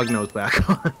fucking dog nose back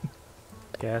on.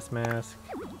 Gas mask.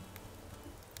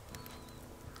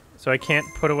 So I can't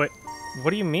put away... What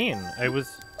do you mean? I was...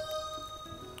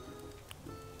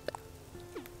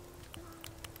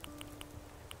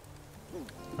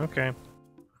 Okay.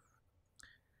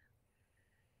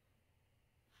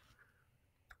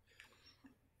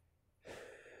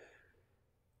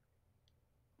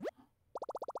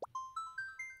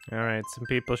 Alright, some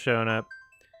people showing up.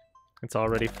 It's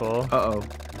already full. Uh-oh.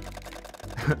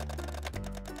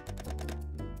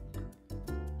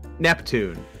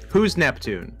 Neptune. Who's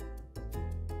Neptune?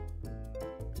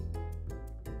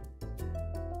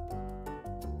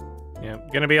 Yeah,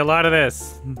 gonna be a lot of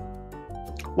this.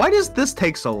 Why does this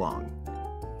take so long?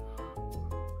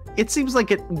 It seems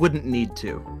like it wouldn't need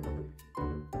to.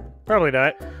 Probably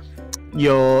not.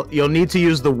 You'll need to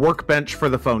use the workbench for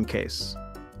the phone case.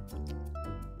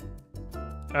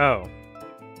 Oh.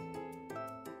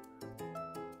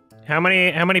 How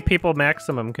many people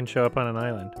maximum can show up on an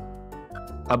island?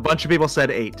 A bunch of people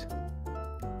said 8.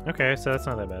 Okay, so that's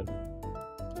not that bad.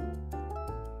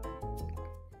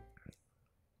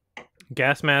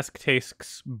 Gas mask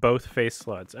takes both face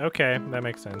slots. Okay, that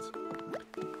makes sense.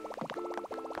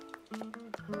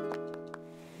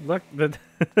 Look,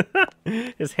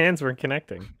 his hands weren't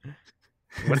connecting.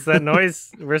 What's that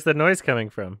noise? Where's the noise coming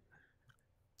from?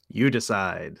 You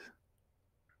decide.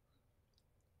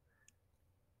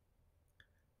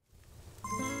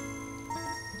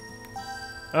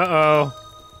 Uh-oh.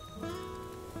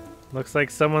 Looks like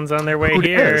someone's on their way Who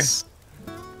here. dis?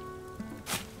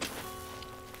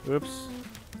 Oops.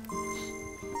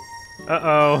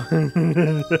 Uh-oh.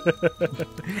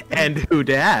 And who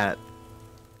dat?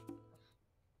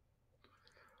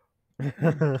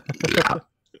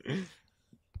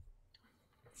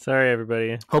 Sorry,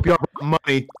 everybody. Hope y'all brought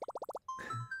money.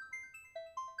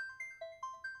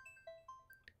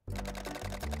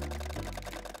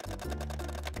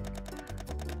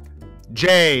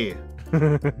 Jay.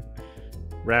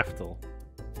 Raftel.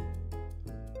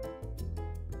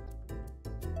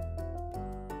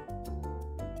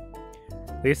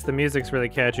 At least the music's really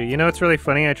catchy. You know what's really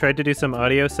funny? I tried to do some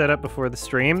audio setup before the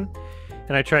stream,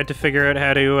 and I tried to figure out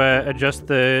how to adjust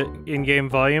the in-game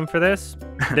volume for this.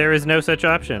 There is no such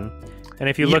option. And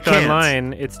if you look can't.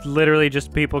 online, it's literally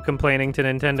just people complaining to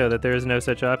Nintendo that there is no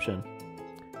such option.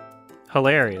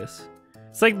 Hilarious.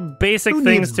 It's like basic Who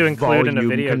things needs to include in a volume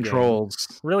video controls?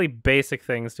 game. Really basic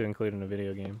things to include in a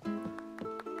video game.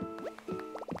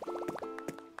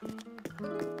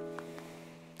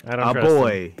 I don't trust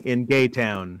boy in Gay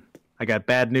Town. I got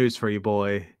bad news for you,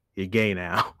 boy. You're gay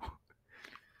now.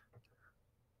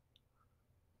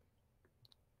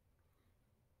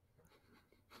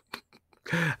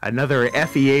 Another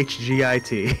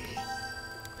FEHGIT.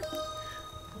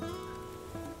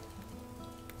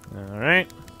 All right.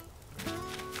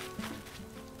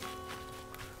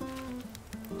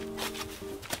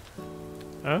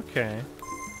 Okay.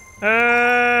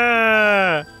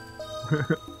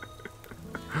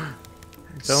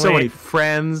 So many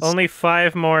friends. Only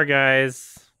 5 more,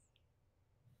 guys.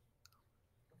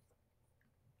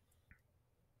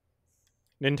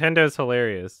 Nintendo's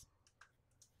hilarious.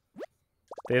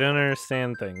 They don't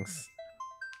understand things.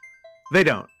 They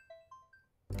don't.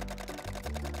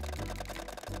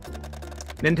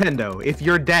 Nintendo, if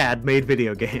your dad made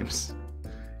video games.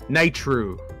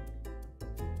 Nitro.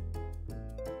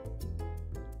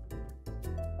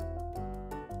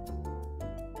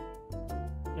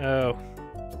 Oh.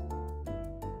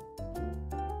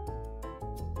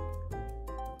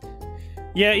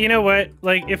 Yeah, you know what?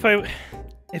 Like, if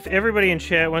everybody in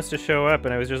chat wants to show up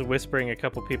and I was just whispering a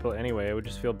couple people anyway, I would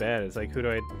just feel bad. It's like, who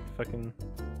do I fucking...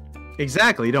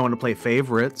 Exactly, you don't want to play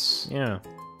favorites. Yeah.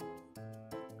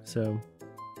 So...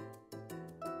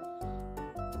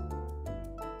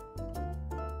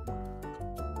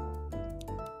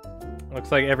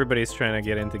 Looks like everybody's trying to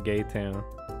get into Gay Town.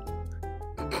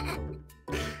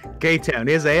 Gay Town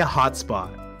is a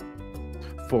hotspot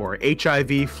for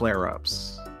HIV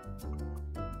flare-ups.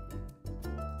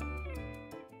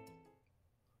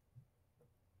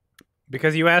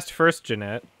 Because you asked first,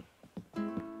 Jeanette.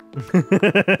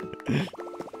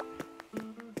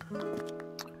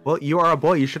 Well, you are a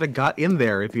boy. You should have got in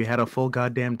there if you had a full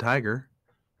goddamn tiger.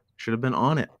 Should have been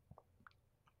on it.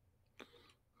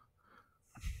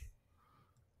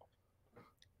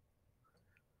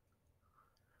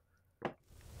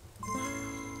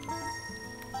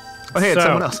 Oh, hey, it's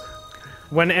someone else.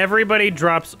 When everybody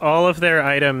drops all of their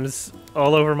items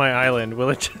all over my island, will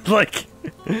it just, like...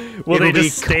 will they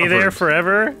just stay there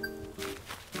forever?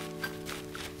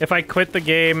 If I quit the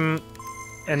game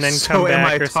and then come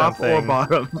back or something... So am I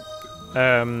top or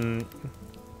bottom?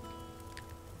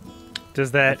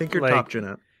 Does that, I think you're like, top,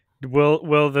 Jeanette.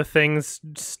 Will the things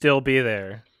still be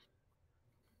there?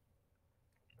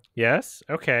 Yes?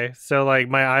 Okay. So, like,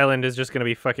 my island is just gonna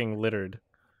be fucking littered.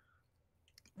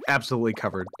 Absolutely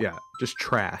covered. Yeah, just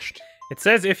trashed. It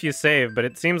says if you save, but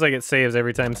it seems like it saves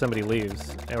every time somebody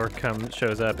leaves or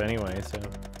shows up anyway, so...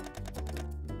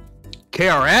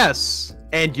 KRS!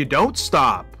 And you don't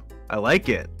stop! I like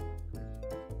it.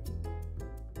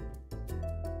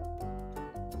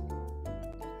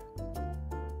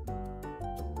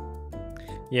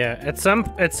 Yeah, at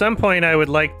some point I would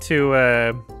like to,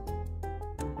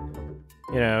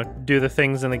 you know, do the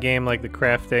things in the game like the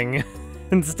crafting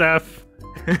and stuff.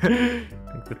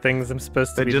 Like the things I'm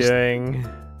supposed to be doing.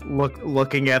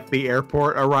 Looking at the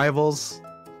airport arrivals.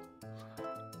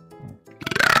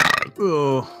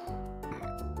 Ooh.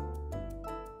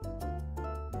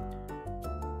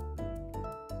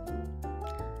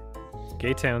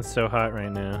 Gay Town's so hot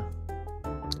right now.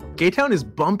 Gay Town is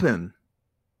bumping.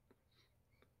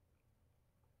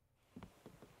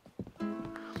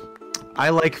 I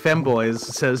like femboys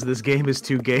says this game is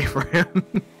too gay for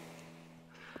him.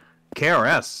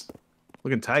 KRS.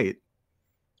 Looking tight.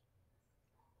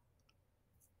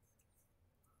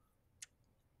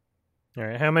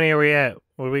 Alright, how many are we at?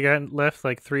 What do we got left?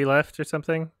 Like 3 left or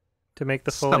something? To make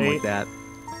the full Something 8? like that.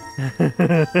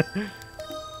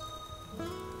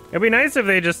 It'd be nice if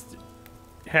they just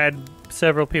had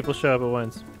several people show up at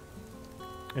once.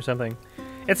 Or something.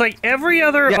 It's like every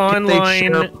other Yeah, online... they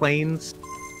share planes.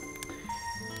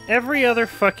 Every other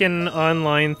fucking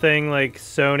online thing, like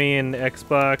Sony and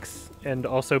Xbox, and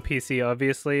also PC,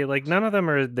 obviously, like, none of them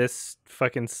are this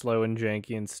fucking slow and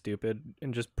janky and stupid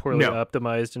and just poorly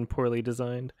optimized and poorly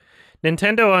designed.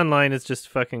 Nintendo Online is just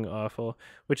fucking awful,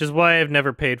 which is why I've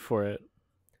never paid for it.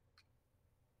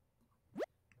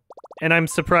 And I'm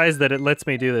surprised that it lets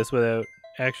me do this without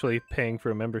actually paying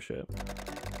for a membership.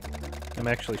 I'm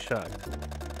actually shocked.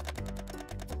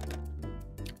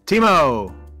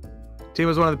 Timo!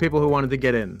 Timo's one of the people who wanted to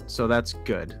get in, so that's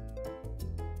good.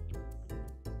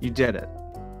 You did it.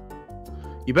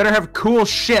 You better have cool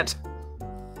shit!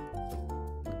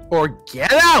 Or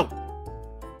get out!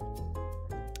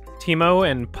 Timo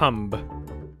and Pumb.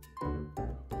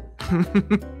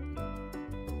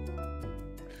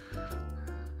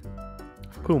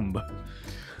 Pumb.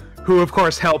 Who, of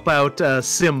course, help out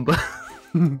Simba.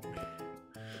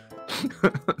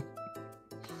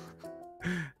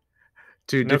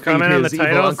 To no comment on the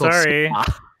title, sorry.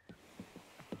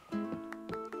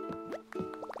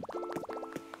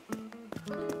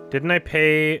 Didn't I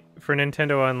pay for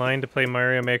Nintendo Online to play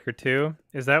Mario Maker 2?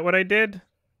 Is that what I did?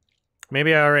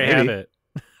 Maybe I already have it.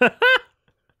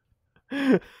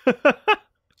 I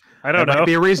don't know. That might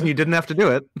be a reason you didn't have to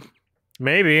do it.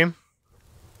 Maybe.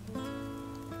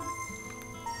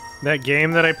 That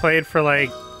game that I played for like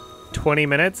 20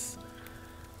 minutes?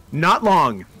 Not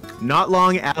long. Not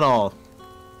long at all.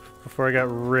 Before I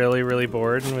got really, really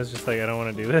bored and was just like, I don't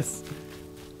want to do this.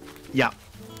 Yeah.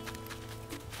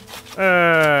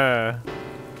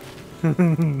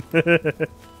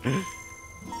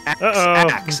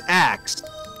 Axe.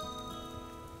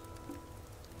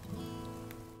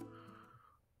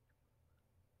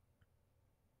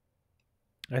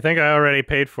 I think I already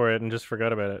paid for it and just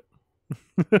forgot about it.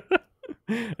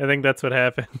 I think that's what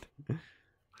happened.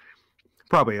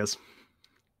 Probably is.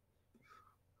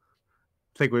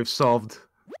 I think we've solved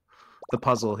the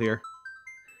puzzle here.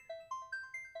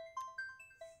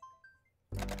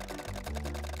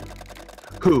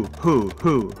 Who?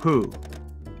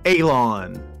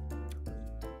 Alon.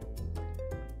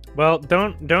 Well,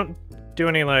 don't do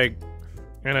any like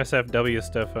NSFW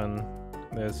stuff on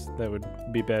this. That would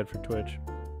be bad for Twitch.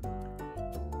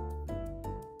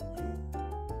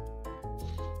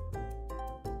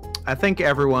 I think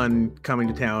everyone coming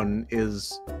to town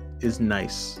is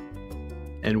nice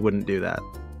and wouldn't do that.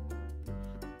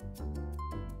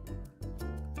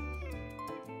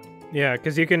 Yeah,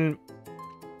 because you can...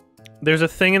 There's a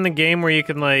thing in the game where you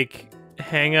can, like,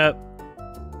 hang up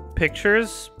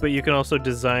pictures, but you can also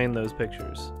design those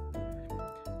pictures.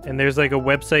 And there's, like, a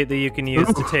website that you can use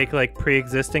to take, like,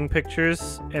 pre-existing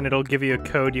pictures, and it'll give you a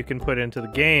code you can put into the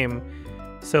game.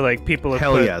 So, like, people have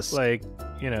put, like,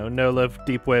 you know, No Love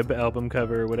Deep Web album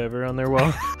cover or whatever on their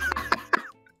wall.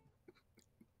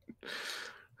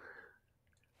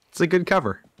 It's a good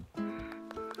cover.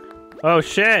 Oh,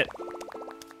 shit!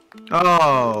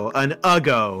 Oh, an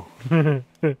Uggo. Alright,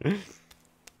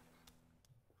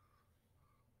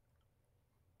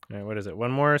 what is it?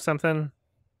 One more or something?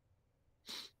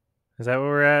 Is that where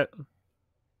we're at?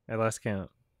 I lost count.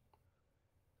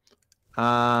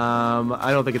 I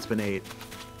don't think it's been 8.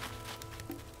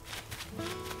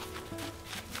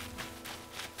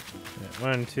 Right,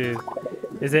 1, 2...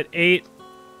 Is it 8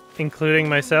 including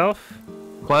myself?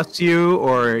 Plus you,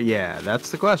 or... Yeah,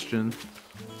 that's the question.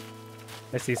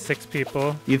 I see 6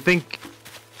 people. You think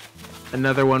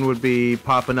another one would be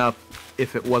popping up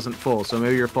if it wasn't full, so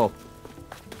maybe you're full.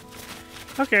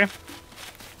 Okay.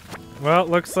 Well,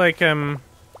 looks like, yeah,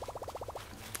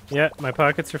 my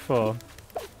pockets are full.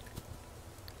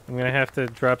 I'm gonna have to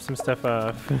drop some stuff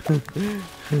off.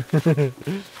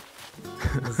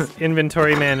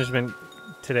 Inventory management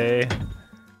today.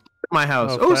 My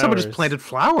house. Oh, someone just planted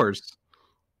flowers.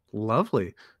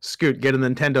 Lovely. Scoot, get a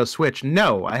Nintendo Switch.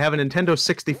 No, I have a Nintendo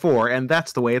 64, and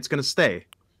that's the way it's going to stay.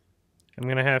 I'm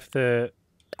going to have to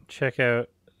check out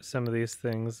some of these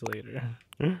things later.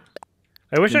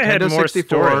 I wish I had more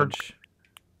 64. Storage.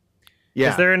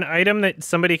 Yeah. Is there an item that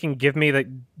somebody can give me that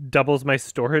doubles my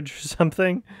storage or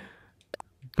something?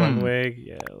 Bunwig?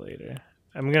 Yeah, later.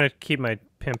 I'm going to keep my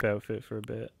pimp outfit for a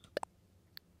bit.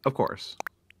 Of course.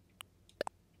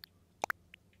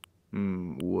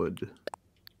 Wood.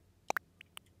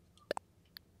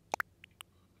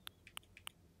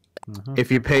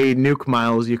 If you pay nuke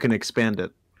miles, you can expand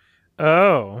it.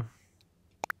 Oh.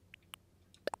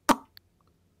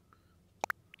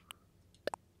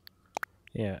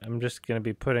 Yeah, I'm just going to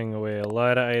be putting away a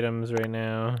lot of items right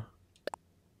now.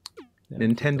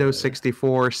 Nintendo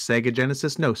 64, Sega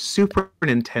Genesis? No, Super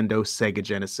Nintendo, Sega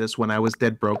Genesis. When I was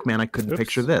dead broke, man, I couldn't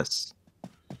picture this.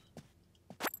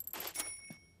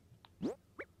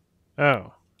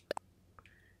 Oh.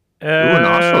 Ooh, an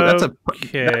Australo.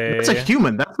 Okay. That's a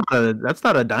human. That's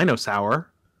not a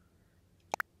dinosaur.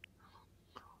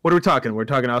 What are we talking? We're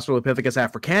talking Australopithecus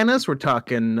africanus. We're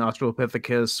talking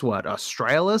Australopithecus what?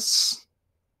 Australis.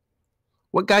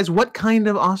 What guys? What kind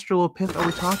of Australopith are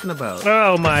we talking about?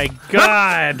 Oh my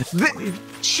god!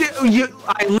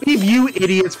 I leave you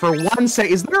idiots for 1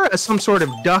 second. Is there some sort of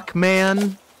duck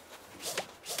man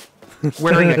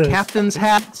wearing a captain's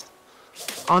hat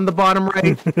on the bottom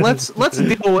right? Let's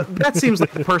deal with that. Seems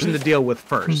like the person to deal with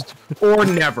first, or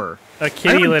never. A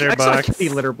kitty litter box. I saw a kitty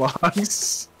litter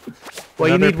box.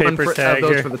 Well, Another you need one paper of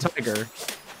those for the tiger.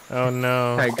 Oh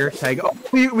no. Tiger. Oh,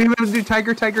 we have to do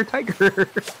tiger.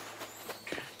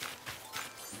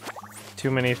 Too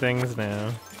many things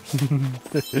now.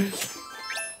 This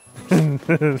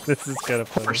is kind of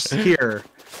funny. Horse here.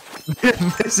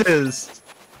 This is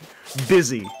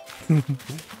busy.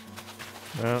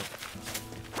 Well,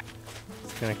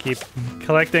 just gonna keep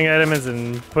collecting items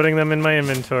and putting them in my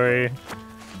inventory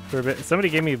for a bit. Somebody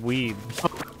gave me weed.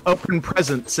 Open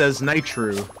present says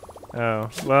Nitru. Oh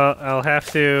well, I'll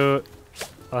have to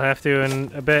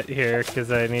in a bit here because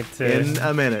I need to. In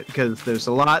a minute, because there's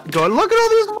a lot going. Look at all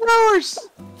these flowers.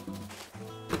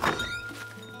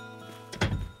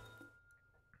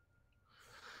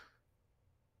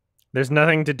 There's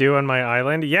nothing to do on my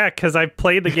island. Yeah, because I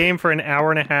played the game for an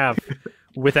hour and a half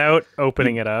without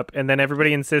opening it up, and then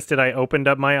everybody insisted I opened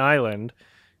up my island.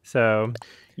 So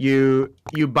you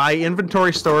buy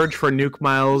inventory storage for nuke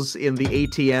miles in the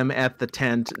ATM at the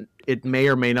tent. It may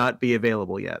or may not be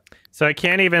available yet. So I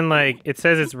can't even like. It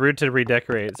says it's rude to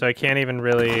redecorate, so I can't even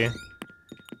really.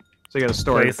 So you gotta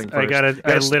store everything first.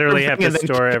 I literally have to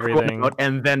store everything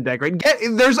and then decorate.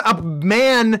 There's a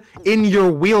man in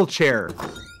your wheelchair.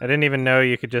 I didn't even know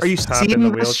you could just Are you hop in the seeing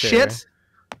wheelchair. this shit?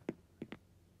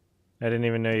 I didn't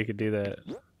even know you could do that.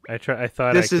 I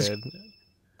thought this I is could.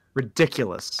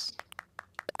 Ridiculous.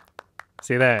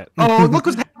 See that? Oh, look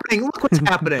what's happening! Look what's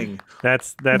happening!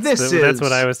 That's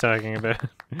what I was talking about.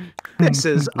 This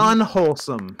is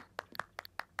unwholesome.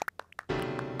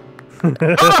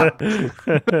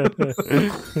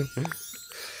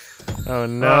 Oh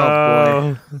no!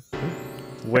 Oh,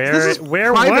 boy.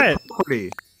 Where what?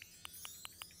 Property.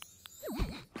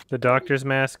 The doctor's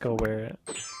mask. I'll wear it.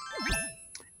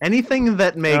 Anything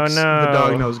that makes the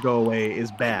dog nose go away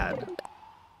is bad.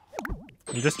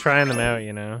 I'm just trying them out,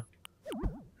 you know.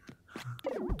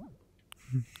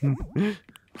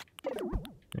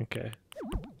 Okay.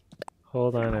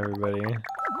 Hold on, everybody.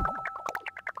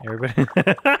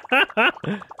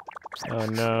 Oh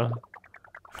no.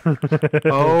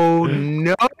 Oh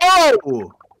no!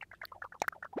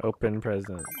 Open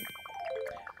present.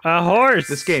 A horse!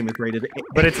 This game is rated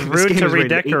but it's rude to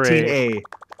redecorate.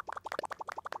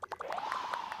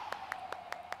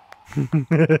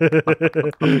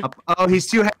 18A. Oh, he's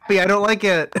too happy. I don't like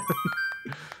it.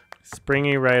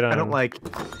 Springy right on. I don't like.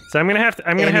 So I'm gonna have to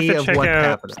check out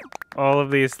happened. all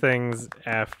of these things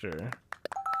after.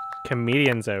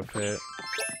 Comedian's outfit.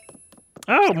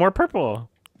 Oh, more purple.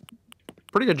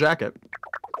 Pretty good jacket.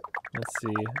 Let's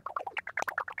see.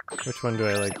 Which one do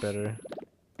I like better?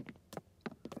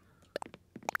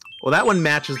 Well, that one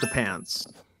matches the pants.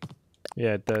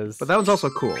 Yeah, it does. But that one's also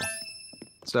cool.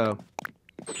 So.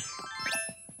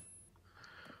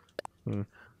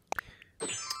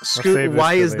 Scoot,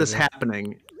 why is this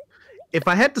happening? If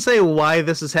I had to say why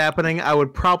this is happening, I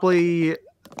would probably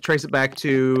trace it back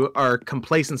to our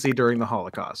complacency during the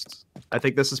Holocaust. I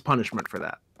think this is punishment for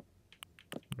that.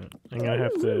 I'm gonna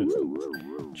have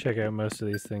to check out most of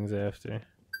these things after.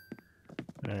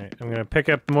 Alright, I'm gonna pick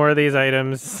up more of these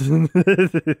items.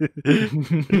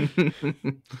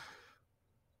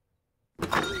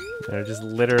 They're just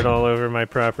littered all over my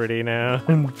property now.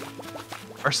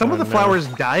 Are some of the flowers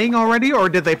dying already, or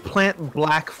did they plant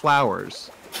black flowers?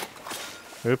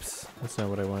 Oops, that's not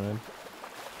what I wanted.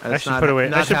 I should put away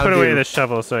the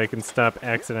shovel so I can stop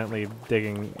accidentally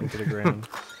digging into the ground.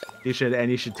 You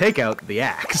should take out the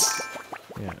axe.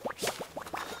 Yeah.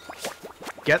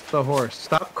 Get the horse.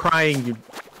 Stop crying, you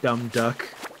dumb duck.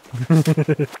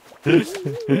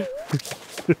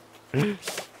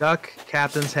 Duck,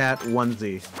 captain's hat,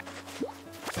 onesie.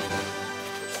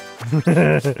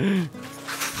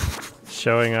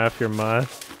 Showing off your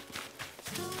moth.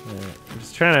 Yeah, I'm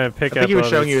just trying to pick up. I think he was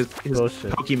all showing you his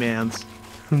bullshit. Pokemans.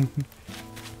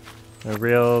 A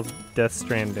real Death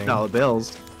Stranding. $1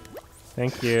 bills.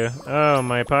 Thank you. Oh,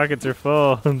 my pockets are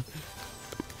full.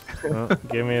 Well,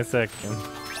 give me a second.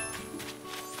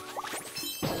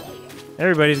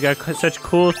 Everybody's got such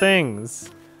cool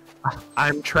things.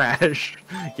 I'm trash.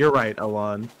 You're right,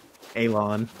 Alon.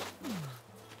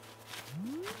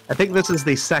 I think this is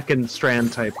the second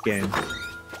Strand type game.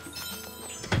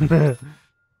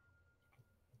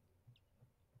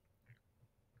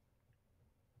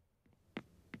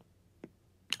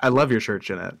 I love your shirt,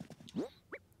 Jeanette.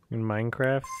 In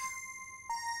Minecraft?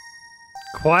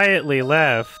 Quietly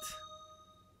left.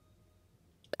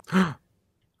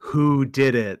 Who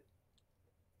did it?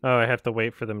 Oh, I have to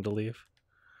wait for them to leave.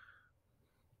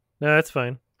 No, that's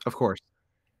fine. Of course.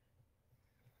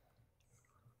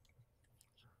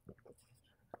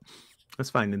 That's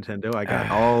fine, Nintendo. I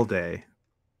got all day.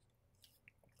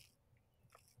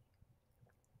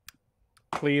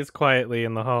 Please quietly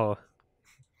in the hall.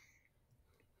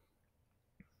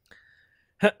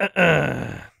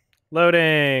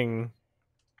 Loading.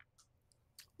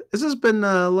 This has been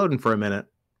loading for a minute.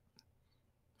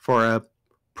 For a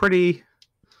pretty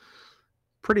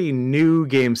new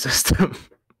game system.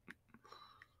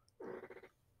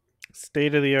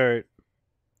 State of the art.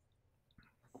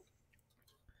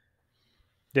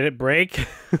 Did it break?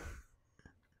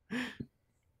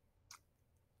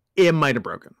 It might have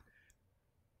broken.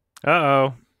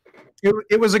 Uh-oh.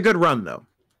 It was a good run, though.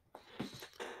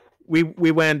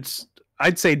 We went,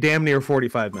 I'd say, damn near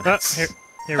 45 minutes. Here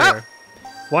we are.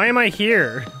 Why am I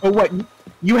here? Oh, what?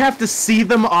 You have to see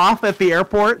them off at the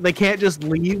airport? They can't just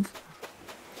leave?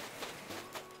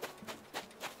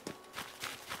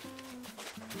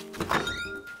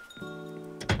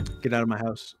 Get out of my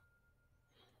house.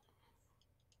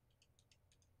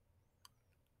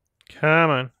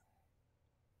 Come on.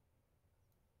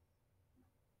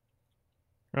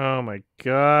 Oh my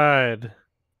god.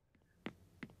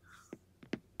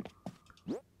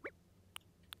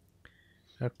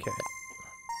 Okay.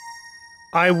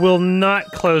 I will not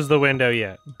close the window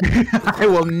yet. I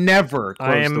will never close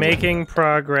I am the making window.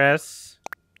 progress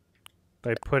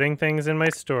by putting things in my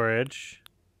storage.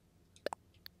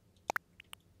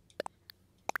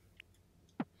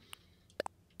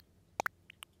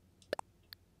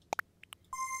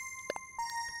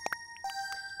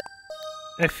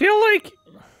 I feel like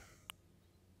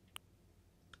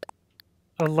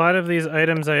a lot of these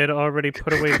items I had already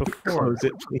put away before. Close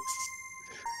it, please.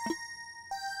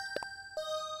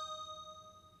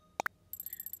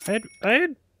 I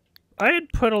had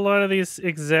put a lot of these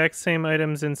exact same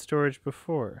items in storage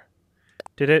before.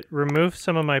 Did it remove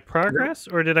some of my progress,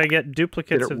 or did I get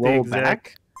duplicates Did it of the roll exact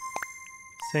back?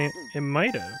 same? It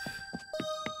might have.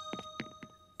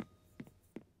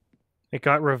 It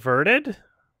got reverted?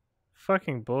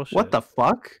 Fucking bullshit. What the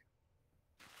fuck?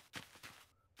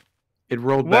 It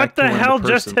rolled What back to the when hell the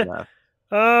just person left.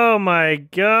 Oh my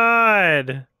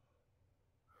god.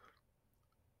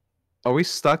 Are we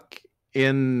stuck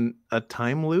in a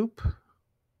time loop?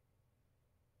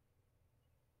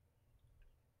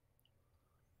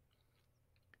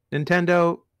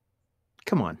 Nintendo,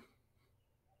 come on.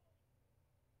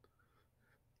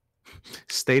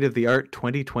 State-of-the-art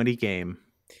 2020 game.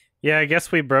 Yeah, I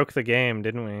guess we broke the game,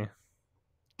 didn't we?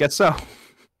 Guess so.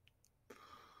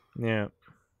 Yeah.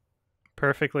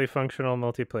 Perfectly functional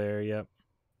multiplayer, yep.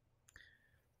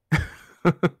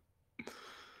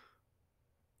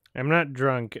 I'm not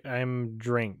drunk, I'm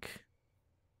drink.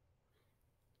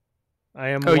 I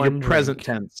am Oh, one your drink. present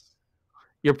tense.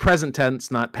 Your present tense,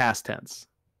 not past tense.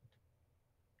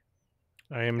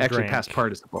 I am Actually, drank. past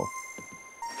participle.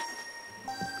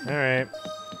 Alright.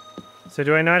 So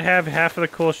do I not have half of the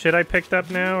cool shit I picked up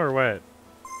now, or what?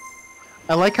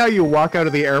 I like how you walk out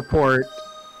of the airport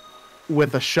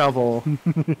with a shovel,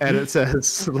 and it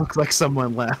says, "Looks like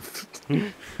someone left."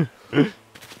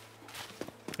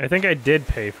 I think I did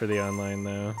pay for the online,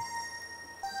 though.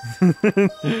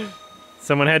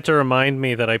 Someone had to remind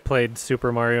me that I played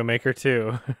Super Mario Maker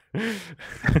 2.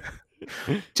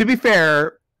 To be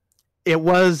fair, it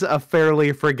was a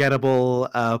fairly forgettable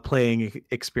playing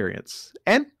experience,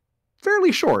 and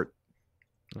fairly short.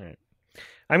 All right.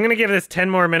 I'm gonna give this 10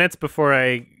 more minutes before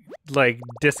I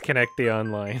disconnect the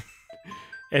online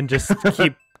and just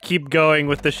keep going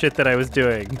with the shit that I was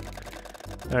doing.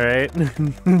 All right.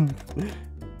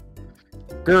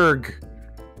 Gurg.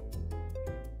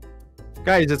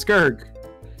 Guys, it's Gurg.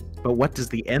 But what does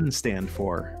the N stand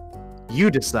for?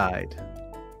 You decide.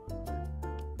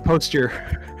 Post your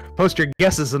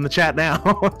guesses in the chat now.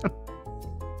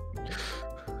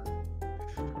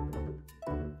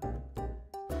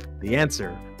 The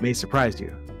answer may surprise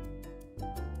you.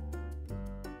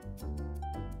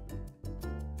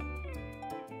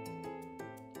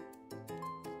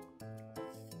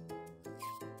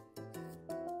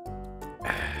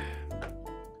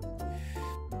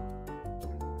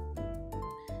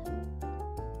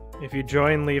 If you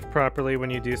join, leave properly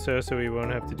when you do so we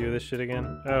won't have to do this shit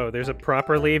again. Oh, there's a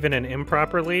proper leave and an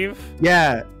improper leave?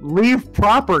 Yeah, leave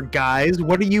proper, guys.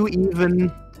 What are you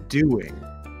even doing?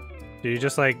 Do you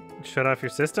just, like, shut off your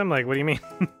system? Like, what do you mean?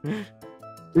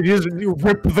 You just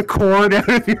rip the cord out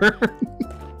of your...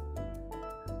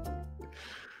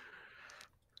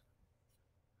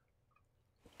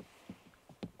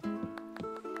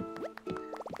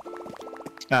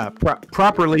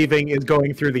 Proper leaving is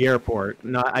going through the airport.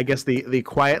 Not, I guess the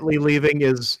quietly leaving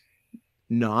is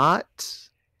not.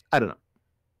 I don't know.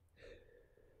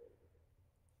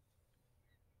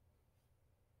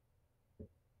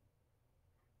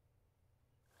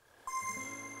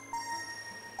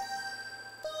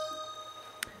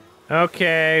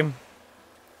 Okay.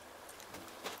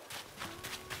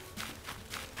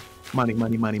 Money,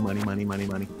 money, money, money, money, money,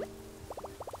 money.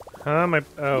 Huh? My...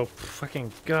 Oh,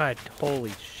 fucking god.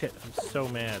 Holy shit. I'm so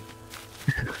mad.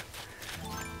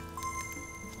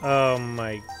 Oh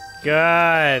my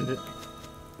god.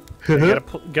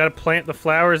 Gotta plant the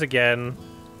flowers again.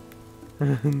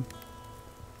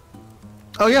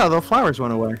 Oh yeah, the flowers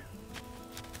went away.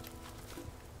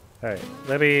 Alright,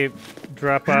 let me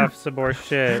drop off some more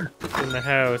shit in the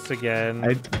house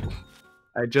again.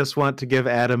 I just want to give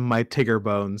Adam my Tigger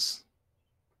bones.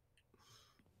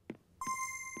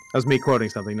 That was me quoting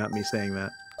something, not me saying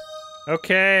that.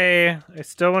 Okay, I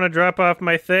still want to drop off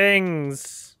my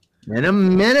things. In a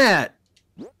minute!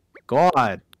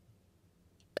 God.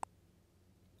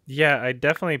 Yeah, I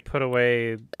definitely put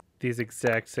away these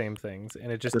exact same things,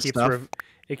 and it just The keeps... stuff?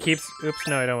 It keeps... Oops,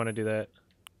 no, I don't want to do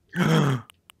that.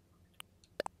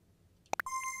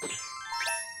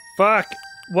 Fuck!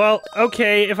 Well,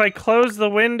 okay, if I close the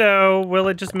window, will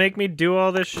it just make me do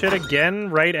all this shit again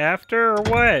right after, or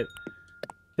what?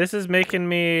 This is making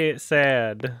me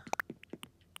sad.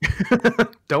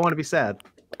 Don't want to be sad.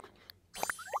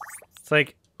 It's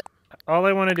like, all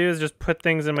I want to do is just put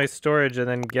things in my storage and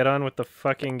then get on with the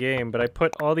fucking game, but I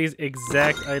put all these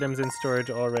exact items in storage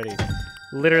already.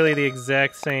 Literally the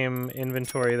exact same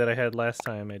inventory that I had last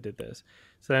time I did this.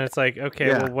 So then it's like, okay,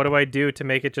 Yeah. well, what do I do to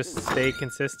make it just stay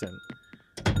consistent?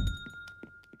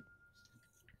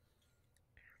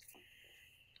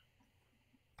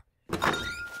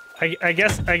 I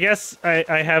guess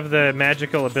I have the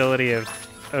magical ability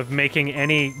of making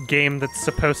any game that's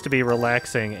supposed to be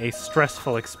relaxing a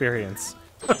stressful experience.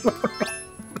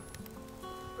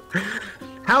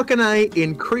 How can I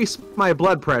increase my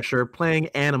blood pressure playing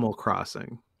Animal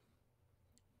Crossing?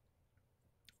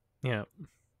 Yeah.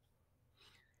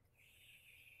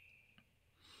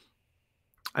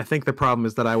 I think the problem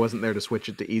is that I wasn't there to switch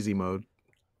it to easy mode.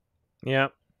 Yeah.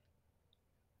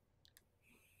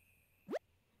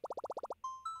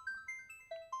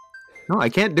 No, I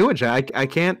can't do it, Jack. I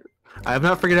can't. I have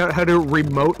not figured out how to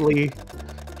remotely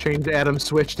change Adam's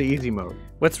Switch to easy mode.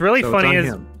 What's really So funny it's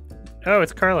is... on him. Oh,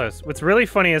 it's Carlos. What's really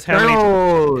funny is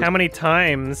how many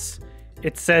times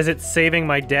it says it's saving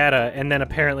my data, and then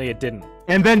apparently it didn't.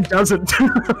 And then doesn't.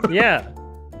 Yeah.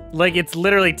 Like, it's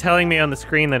literally telling me on the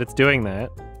screen that it's doing that,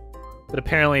 but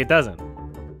apparently it doesn't.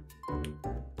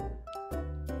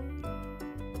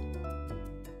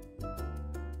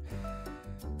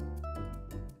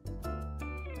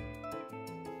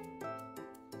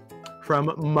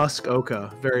 From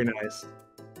Muskoka. Very nice.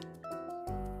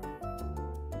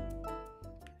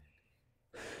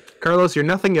 Carlos, you're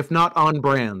nothing if not on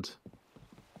brand.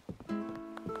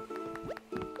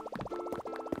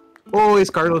 Oh, it's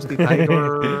Carlos the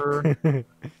Tiger.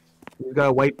 He's got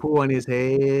a white poo on his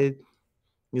head.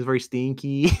 He's very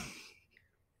stinky.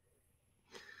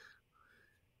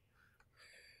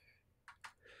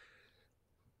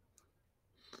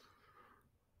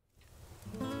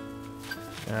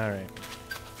 All right.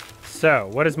 So,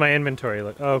 what does my inventory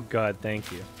look? Oh god,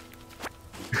 thank you.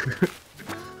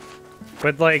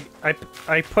 But like,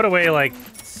 I put away like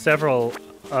several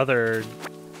other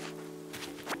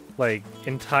like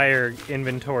entire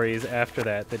inventories after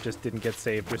that just didn't get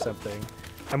saved or something.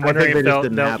 I'm wondering if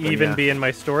they'll even be in my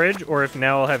storage, or if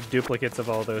now I'll have duplicates of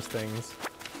all those things.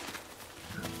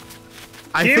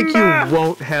 I think you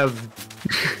won't have.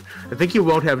 I think you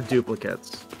won't have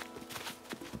duplicates.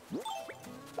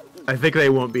 I think they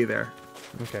won't be there.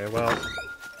 Okay, well,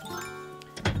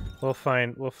 we'll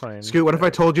find. Scoot, what if I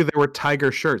told you there were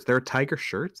tiger shirts? There are tiger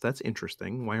shirts? That's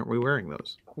interesting. Why aren't we wearing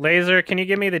those? Laser, can you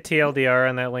give me the TLDR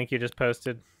on that link you just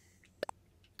posted?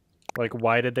 Like,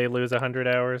 why did they lose 100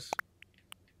 hours?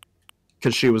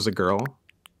 Because she was a girl.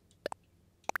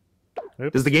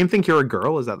 Oops. Does the game think you're a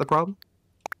girl? Is that the problem?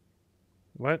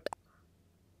 What?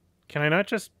 Can I not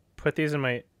just put these in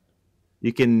my...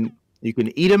 You can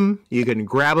eat them, you can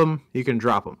grab them, you can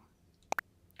drop them.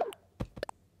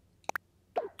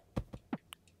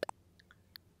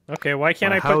 Okay, why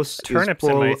can't My I put house turnips is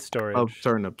in full my storage? of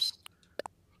turnips.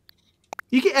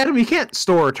 Adam, you can't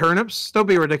store turnips. Don't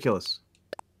be ridiculous.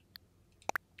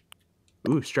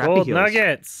 Ooh, strappy Gold heels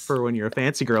nuggets! for when you're a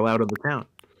fancy girl out of the town.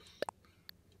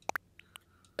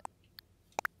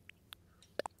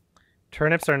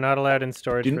 Turnips are not allowed in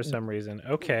storage for some reason.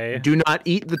 Okay. Do not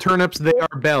eat the turnips. They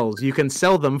are bells. You can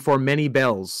sell them for many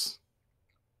bells.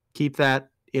 Keep that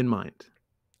in mind.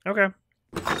 Okay.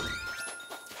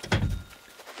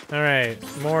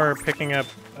 Alright, more picking up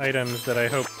items that I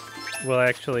hope will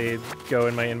actually go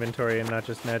in my inventory and not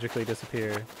just magically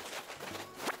disappear.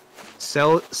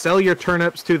 Sell your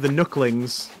turnips to the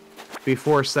Nooklings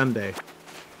before Sunday.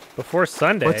 Before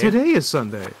Sunday? But today is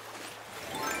Sunday.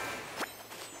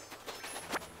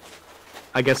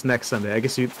 I guess next Sunday. I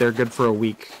guess they're good for a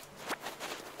week.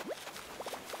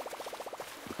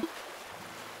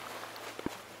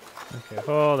 Okay,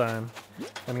 hold on.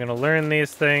 I'm gonna learn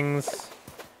these things,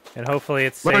 and hopefully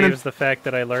it saves the fact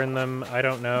that I learned them. I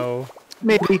don't know.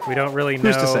 Maybe. We don't really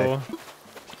know. Who's to say?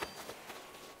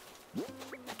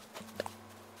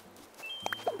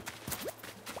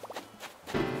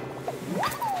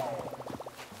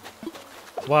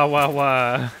 Wah wah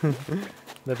wah.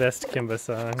 The best Kimba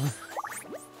song.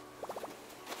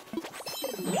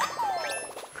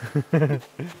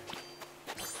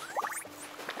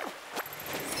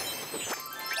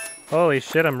 Holy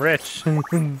shit, I'm rich.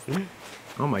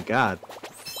 Oh my god.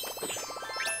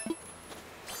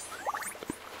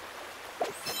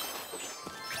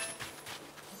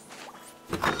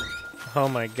 Oh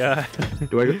my god.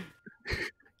 Do I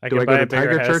go to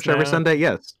Tiger Church every Sunday?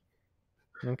 Yes.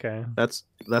 Okay. That's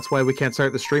why we can't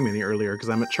start the stream any earlier, because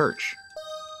I'm at church.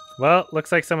 Well,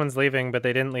 looks like someone's leaving, but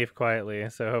they didn't leave quietly,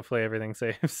 so hopefully everything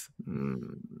saves.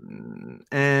 And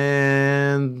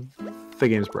the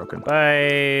game's broken.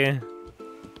 Bye.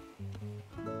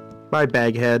 Bye,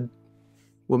 Baghead.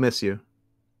 We'll miss you.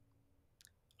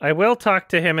 I will talk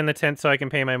to him in the tent so I can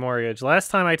pay my mortgage.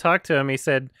 Last time I talked to him, he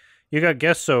said, "You got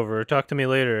guests over. Talk to me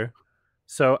later."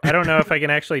 So I don't know if I can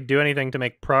actually do anything to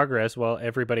make progress while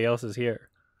everybody else is here.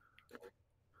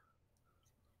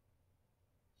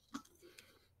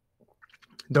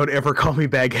 Don't ever call me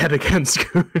Baghead again,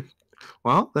 Scoot.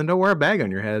 Well, then don't wear a bag on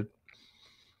your head.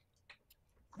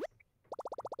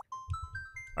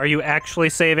 Are you actually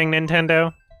saving,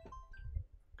 Nintendo?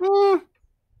 We'll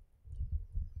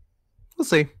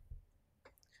see.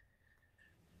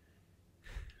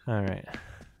 All right.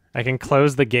 I can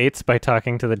close the gates by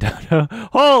talking to the dodo.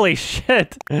 Holy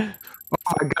shit! Oh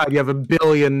my god, you have $1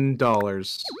 billion.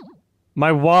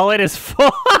 My wallet is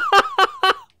full.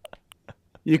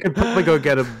 You could probably go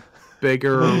get a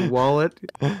bigger wallet.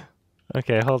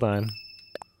 Okay, hold on.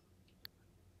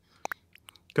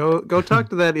 Go talk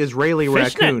to that Israeli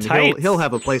raccoon. He'll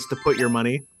have a place to put your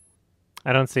money.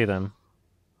 I don't see them.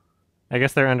 I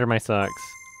guess they're under my socks.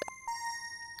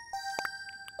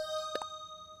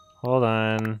 Hold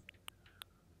on.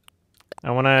 I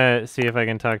want to see if I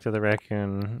can talk to the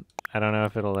raccoon. I don't know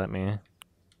if it'll let me.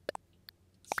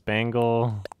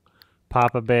 Spangle.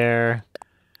 Papa Bear.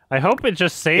 I hope it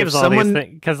just saves all these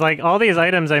things. Because, like, all these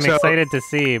items I'm excited to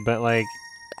see, but, like...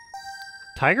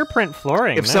 Tiger print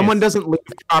flooring. If someone doesn't leave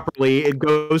properly, it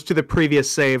goes to the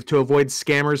previous save to avoid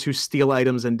scammers who steal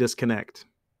items and disconnect.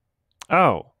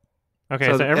 Oh. Okay,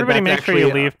 so everybody make sure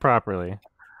you leave properly.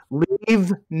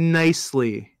 Leave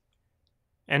nicely.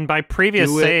 And by previous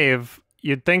save,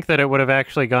 you'd think that it would have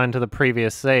actually gone to the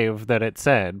previous save that it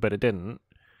said, but it didn't.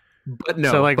 But no.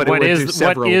 So, like, what is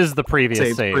the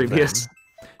previous save?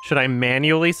 Should I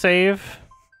manually save?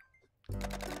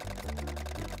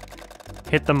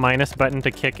 Hit the minus button to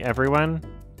kick everyone?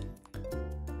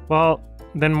 Well,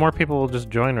 then more people will just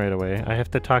join right away. I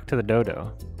have to talk to the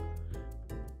dodo.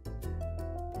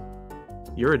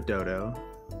 You're a dodo.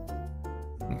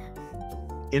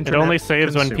 It only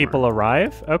saves when people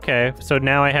arrive? Okay, so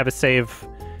now I have a save.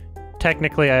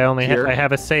 Technically, I only I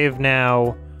have a save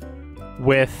now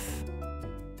with...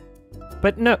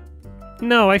 But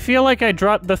no, I feel like I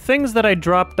dropped... The things that I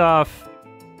dropped off...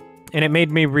 And it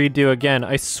made me redo again.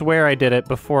 I swear I did it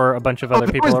before a bunch of other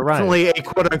people arrived. It was definitely a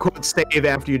quote-unquote save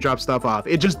after you drop stuff off.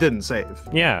 It just didn't save.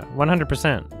 Yeah,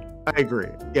 100%. I agree.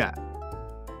 Yeah.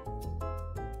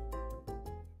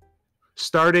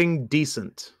 Starting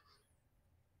decent.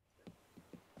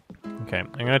 Okay,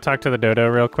 I'm going to talk to the dodo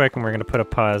real quick, and we're going to put a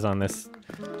pause on this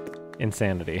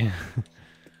insanity.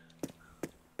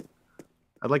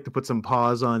 I'd like to put some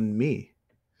pause on me.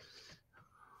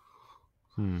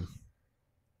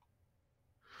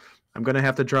 I'm going to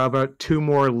have to draw about 2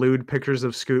 more lewd pictures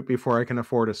of Scoot before I can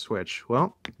afford a Switch.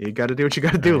 Well, you got to do what you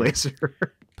got to do, Laser.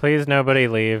 Please nobody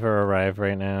leave or arrive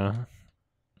right now.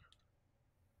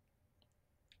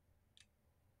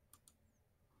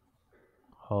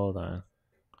 hold on.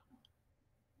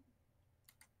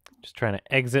 Just trying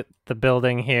to exit the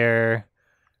building here.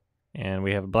 And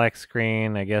we have a black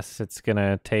screen. I guess it's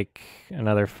gonna take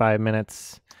another 5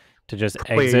 minutes to just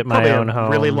exit my own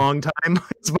home. Really long time,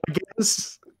 is my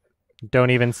guess.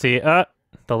 Don't even see the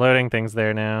loading thing's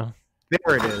there now.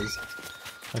 There it is.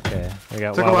 Okay, we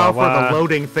got took a while for the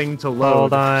loading thing to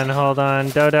load. Hold on,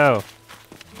 Dodo.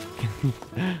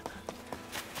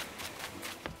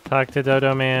 Talk to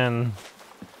Dodo Man.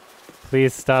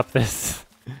 Please stop this.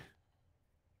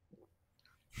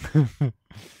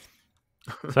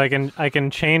 So I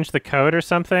can change the code or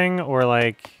something, or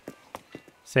like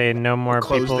say no more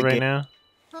people right now.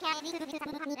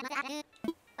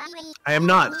 I am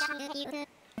not.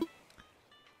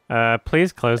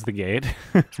 Please close the gate.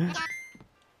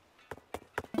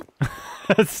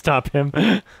 Stop him.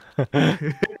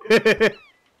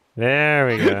 There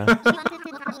we go.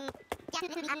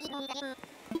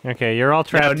 Okay, you're all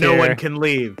trapped now, no here. one can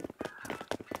leave.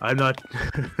 I'm not.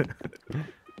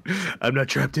 I'm not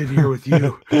trapped in here with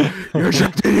you. You're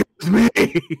trapped in here with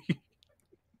me.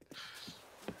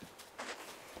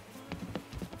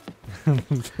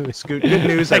 Scoot, good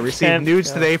news. I received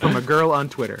nudes today from a girl on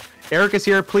Twitter. Eric is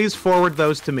here. Please forward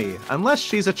those to me. Unless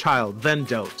she's a child, then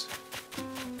don't.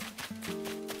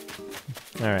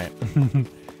 All right.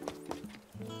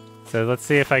 So let's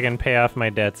see if I can pay off my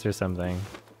debts or something.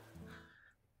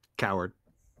 Coward.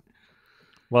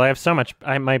 Well, I have so much.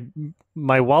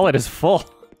 My wallet is full.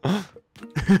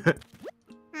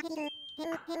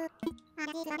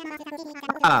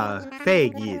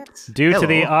 Faggot. Due to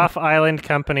the off-island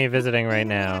company visiting right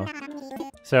now.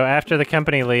 So after the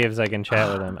company leaves, I can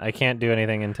chat with them. I can't do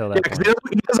anything until that point.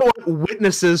 He doesn't want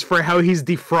witnesses for how he's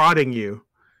defrauding you.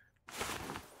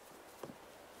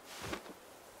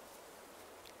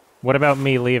 What about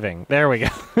me leaving? There we go.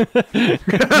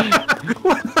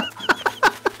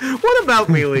 What about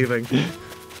me leaving?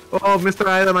 Oh, Mr.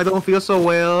 Adam, I don't feel so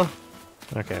well.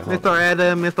 Okay. Mr.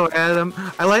 Adam.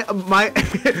 I like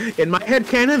in my head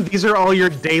canon, these are all your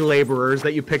day laborers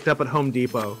that you picked up at Home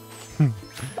Depot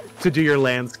to do your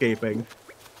landscaping.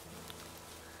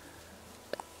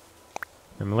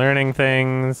 I'm learning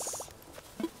things.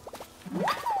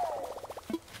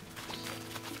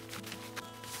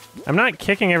 I'm not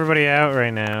kicking everybody out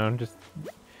right now. I'm just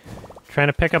trying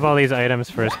to pick up all these items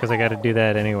first because I got to do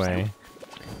that anyway.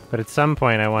 But at some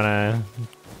point I want to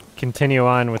continue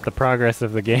on with the progress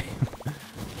of the game.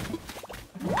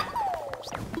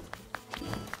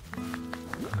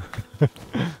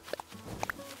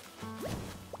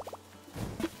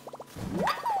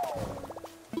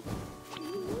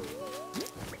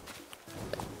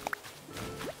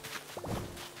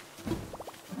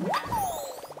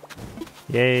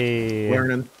 Yay!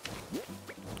 Learning.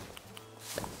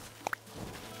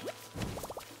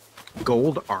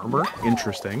 Gold armor?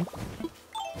 Interesting.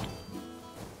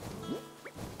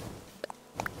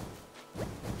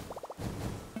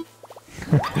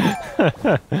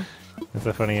 That's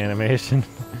a funny animation.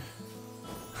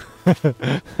 Are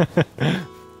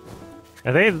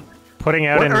they putting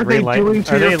out and relighting?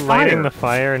 Are they lighting the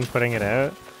fire and putting it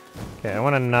out? Okay, I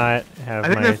want to not have. I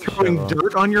think they're throwing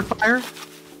dirt on your fire.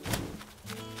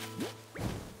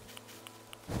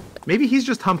 Maybe he's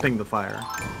just humping the fire.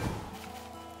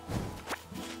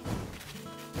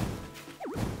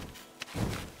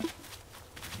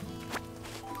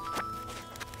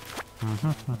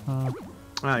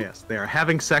 Ah, yes, they are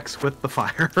having sex with the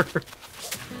fire.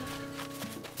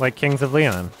 Like Kings of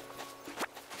Leon.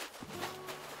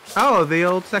 Oh, the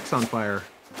old sex on fire.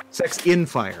 Sex in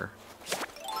fire.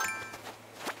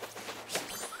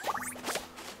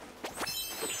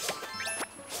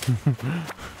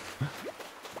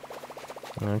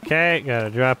 Okay, gotta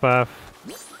drop off.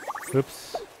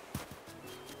 Oops.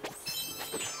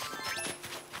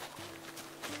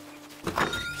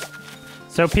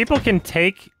 So people can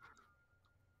take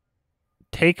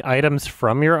items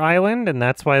from your island, and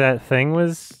that's why that thing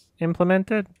was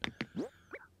implemented?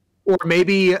 Or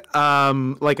maybe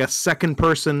like a second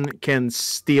person can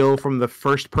steal from the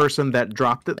first person that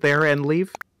dropped it there and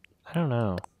leave? I don't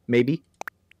know. Maybe.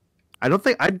 I don't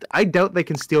think I doubt they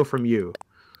can steal from you.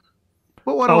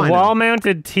 But what do I know? A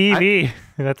wall-mounted TV.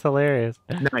 That's hilarious.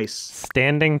 Nice.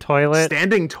 Standing toilet.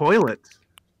 Standing toilet.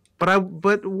 But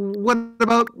what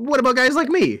about guys like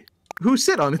me who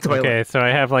sit on the toilet? Okay, so I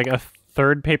have like a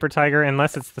third paper tiger,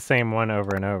 unless it's the same one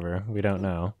over and over. We don't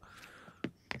know.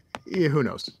 Yeah, who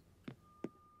knows?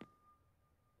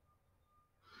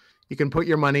 You can put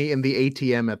your money in the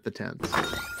ATM at the tent.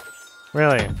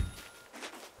 Really?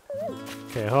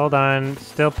 Okay, hold on.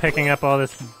 Still picking up all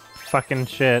this fucking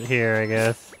shit here, I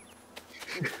guess.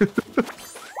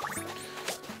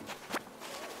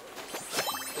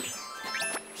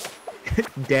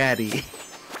 Daddy.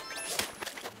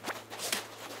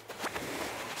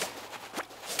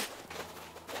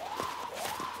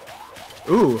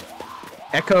 Ooh.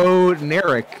 Echo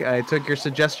Narek, I took your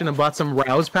suggestion and bought some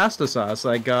Rouse pasta sauce.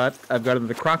 I've got it in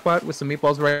the crock pot with some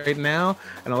meatballs right now,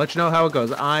 and I'll let you know how it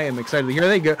goes. I am excited. Here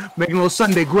they go, making a little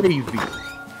Sunday gravy.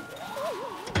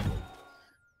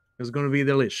 It's gonna be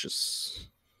delicious.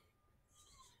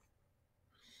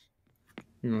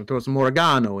 You know, throw some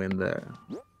oregano in there.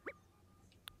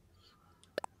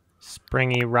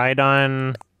 Springy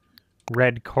Rhydon,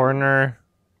 red corner.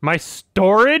 My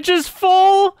storage is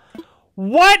full?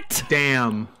 What?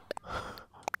 Damn.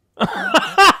 No!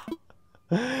 I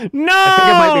think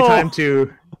it might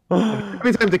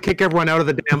be time to kick everyone out of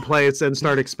the damn place and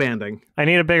start expanding. I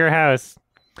need a bigger house.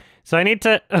 So I need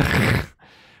to...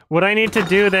 what I need to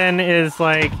do then is,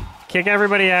 like, kick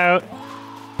everybody out,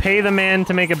 pay the man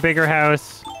to make a bigger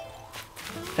house,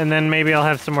 and then maybe I'll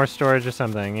have some more storage or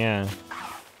something, yeah.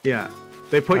 Yeah.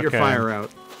 They put your fire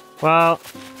out. Well...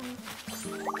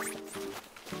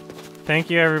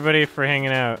 Thank you, everybody, for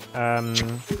hanging out.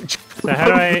 So how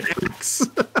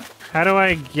do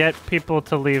I get people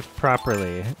to leave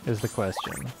properly, is the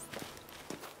question.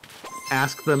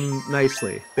 Ask them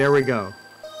nicely. There we go.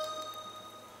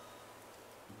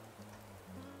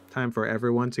 Time for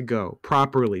everyone to go.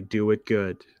 Properly. Do it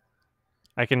good.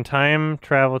 I can time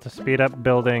travel to speed up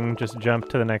building, just jump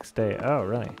to the next day. Oh,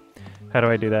 really? How do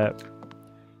I do that?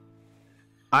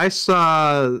 I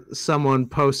saw someone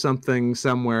post something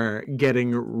somewhere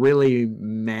getting really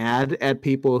mad at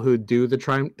people who do the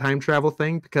time travel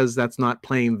thing because that's not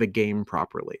playing the game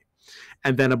properly.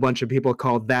 And then a bunch of people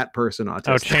called that person autistic.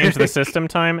 Oh, change the system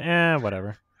time?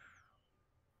 Whatever.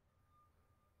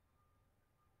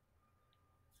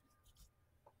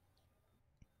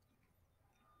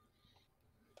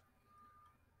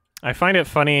 I find it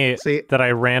funny that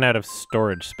I ran out of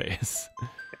storage space.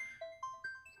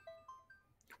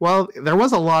 Well, there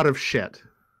was a lot of shit.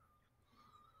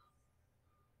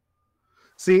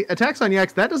 See, Attacks on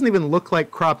Yaks, that doesn't even look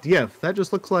like cropped Yif. That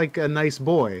just looks like a nice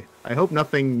boy. I hope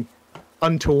nothing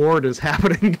untoward is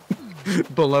happening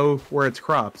below where it's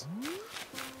cropped.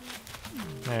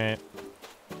 Alright.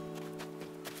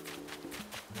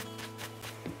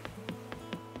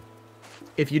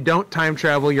 If you don't time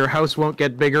travel, your house won't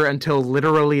get bigger until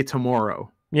literally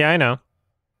tomorrow. Yeah, I know.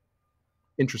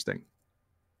 Interesting.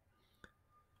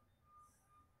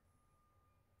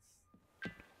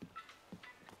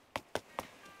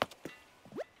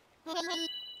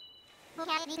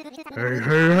 Hey,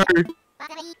 hey,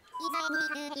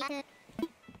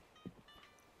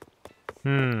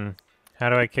 hey. How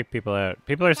do I kick people out?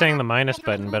 People are saying the minus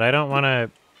button, but I don't want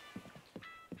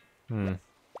to...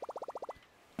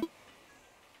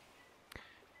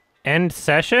 End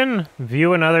session?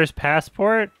 View another's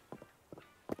passport?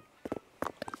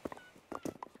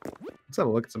 Let's have a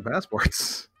look at some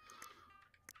passports.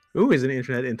 Ooh, he's an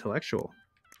internet intellectual.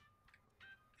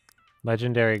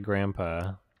 Legendary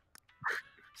grandpa.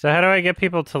 So how do I get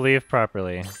people to leave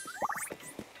properly?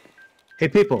 Hey,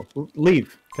 people,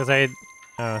 leave. Because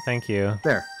Oh, thank you.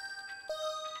 There.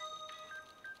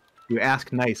 You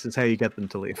ask nice is how you get them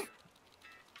to leave.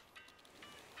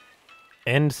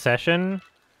 End session?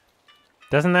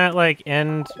 Doesn't that, like,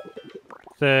 end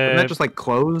the... Doesn't that just, like,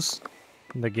 close?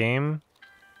 The game?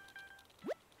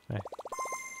 Well,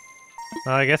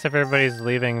 I guess if everybody's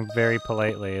leaving very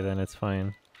politely, then it's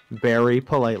fine. Very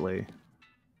politely.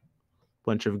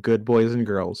 Bunch of good boys and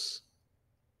girls.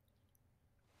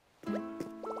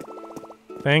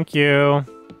 Thank you.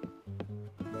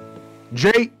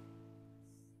 Jay!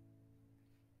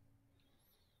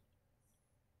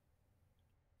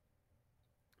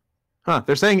 Huh,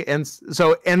 they're saying end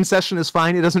session is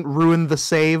fine, it doesn't ruin the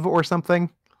save or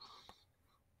something?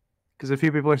 Because a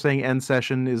few people are saying end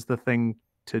session is the thing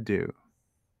to do.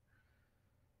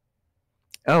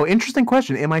 Oh, interesting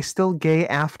question. Am I still gay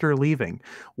after leaving?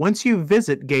 Once you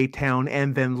visit Gay Town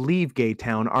and then leave Gay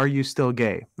Town, are you still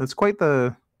gay? That's quite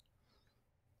the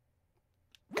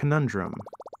conundrum.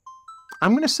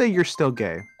 I'm going to say you're still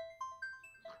gay.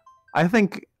 I don't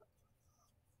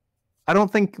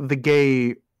think the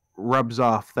gay rubs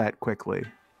off that quickly.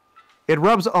 It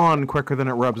rubs on quicker than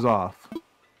it rubs off.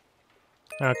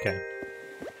 Okay.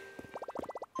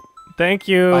 Thank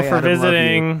you Bye, for Adam,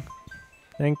 visiting. love you.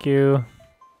 Thank you.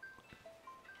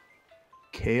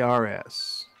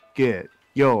 KRS. Get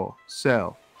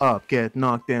yourself up. Get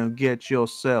knocked down. Get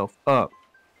yourself up.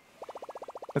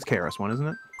 That's KRS-One, isn't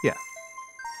it? Yeah.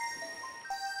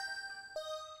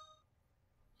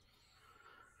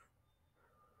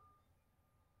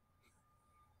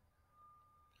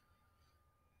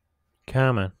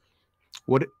 Come on.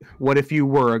 What what if you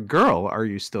were a girl? Are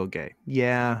you still gay?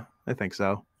 Yeah, I think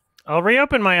so. I'll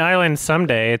reopen my island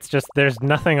someday. It's just there's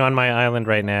nothing on my island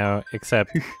right now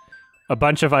except a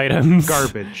bunch of items.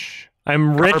 Garbage.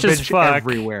 I'm rich as Garbage fuck.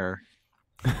 everywhere.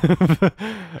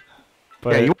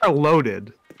 But Yeah, you are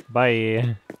loaded.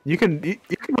 bye. You can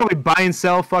probably buy and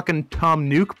sell fucking Tom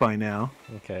Nook by now.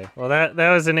 Okay. Well, that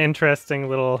was an interesting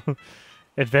little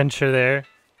adventure there.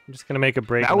 I'm just gonna make a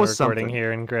break That in the was recording something.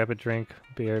 here and grab a drink.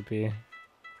 BRB.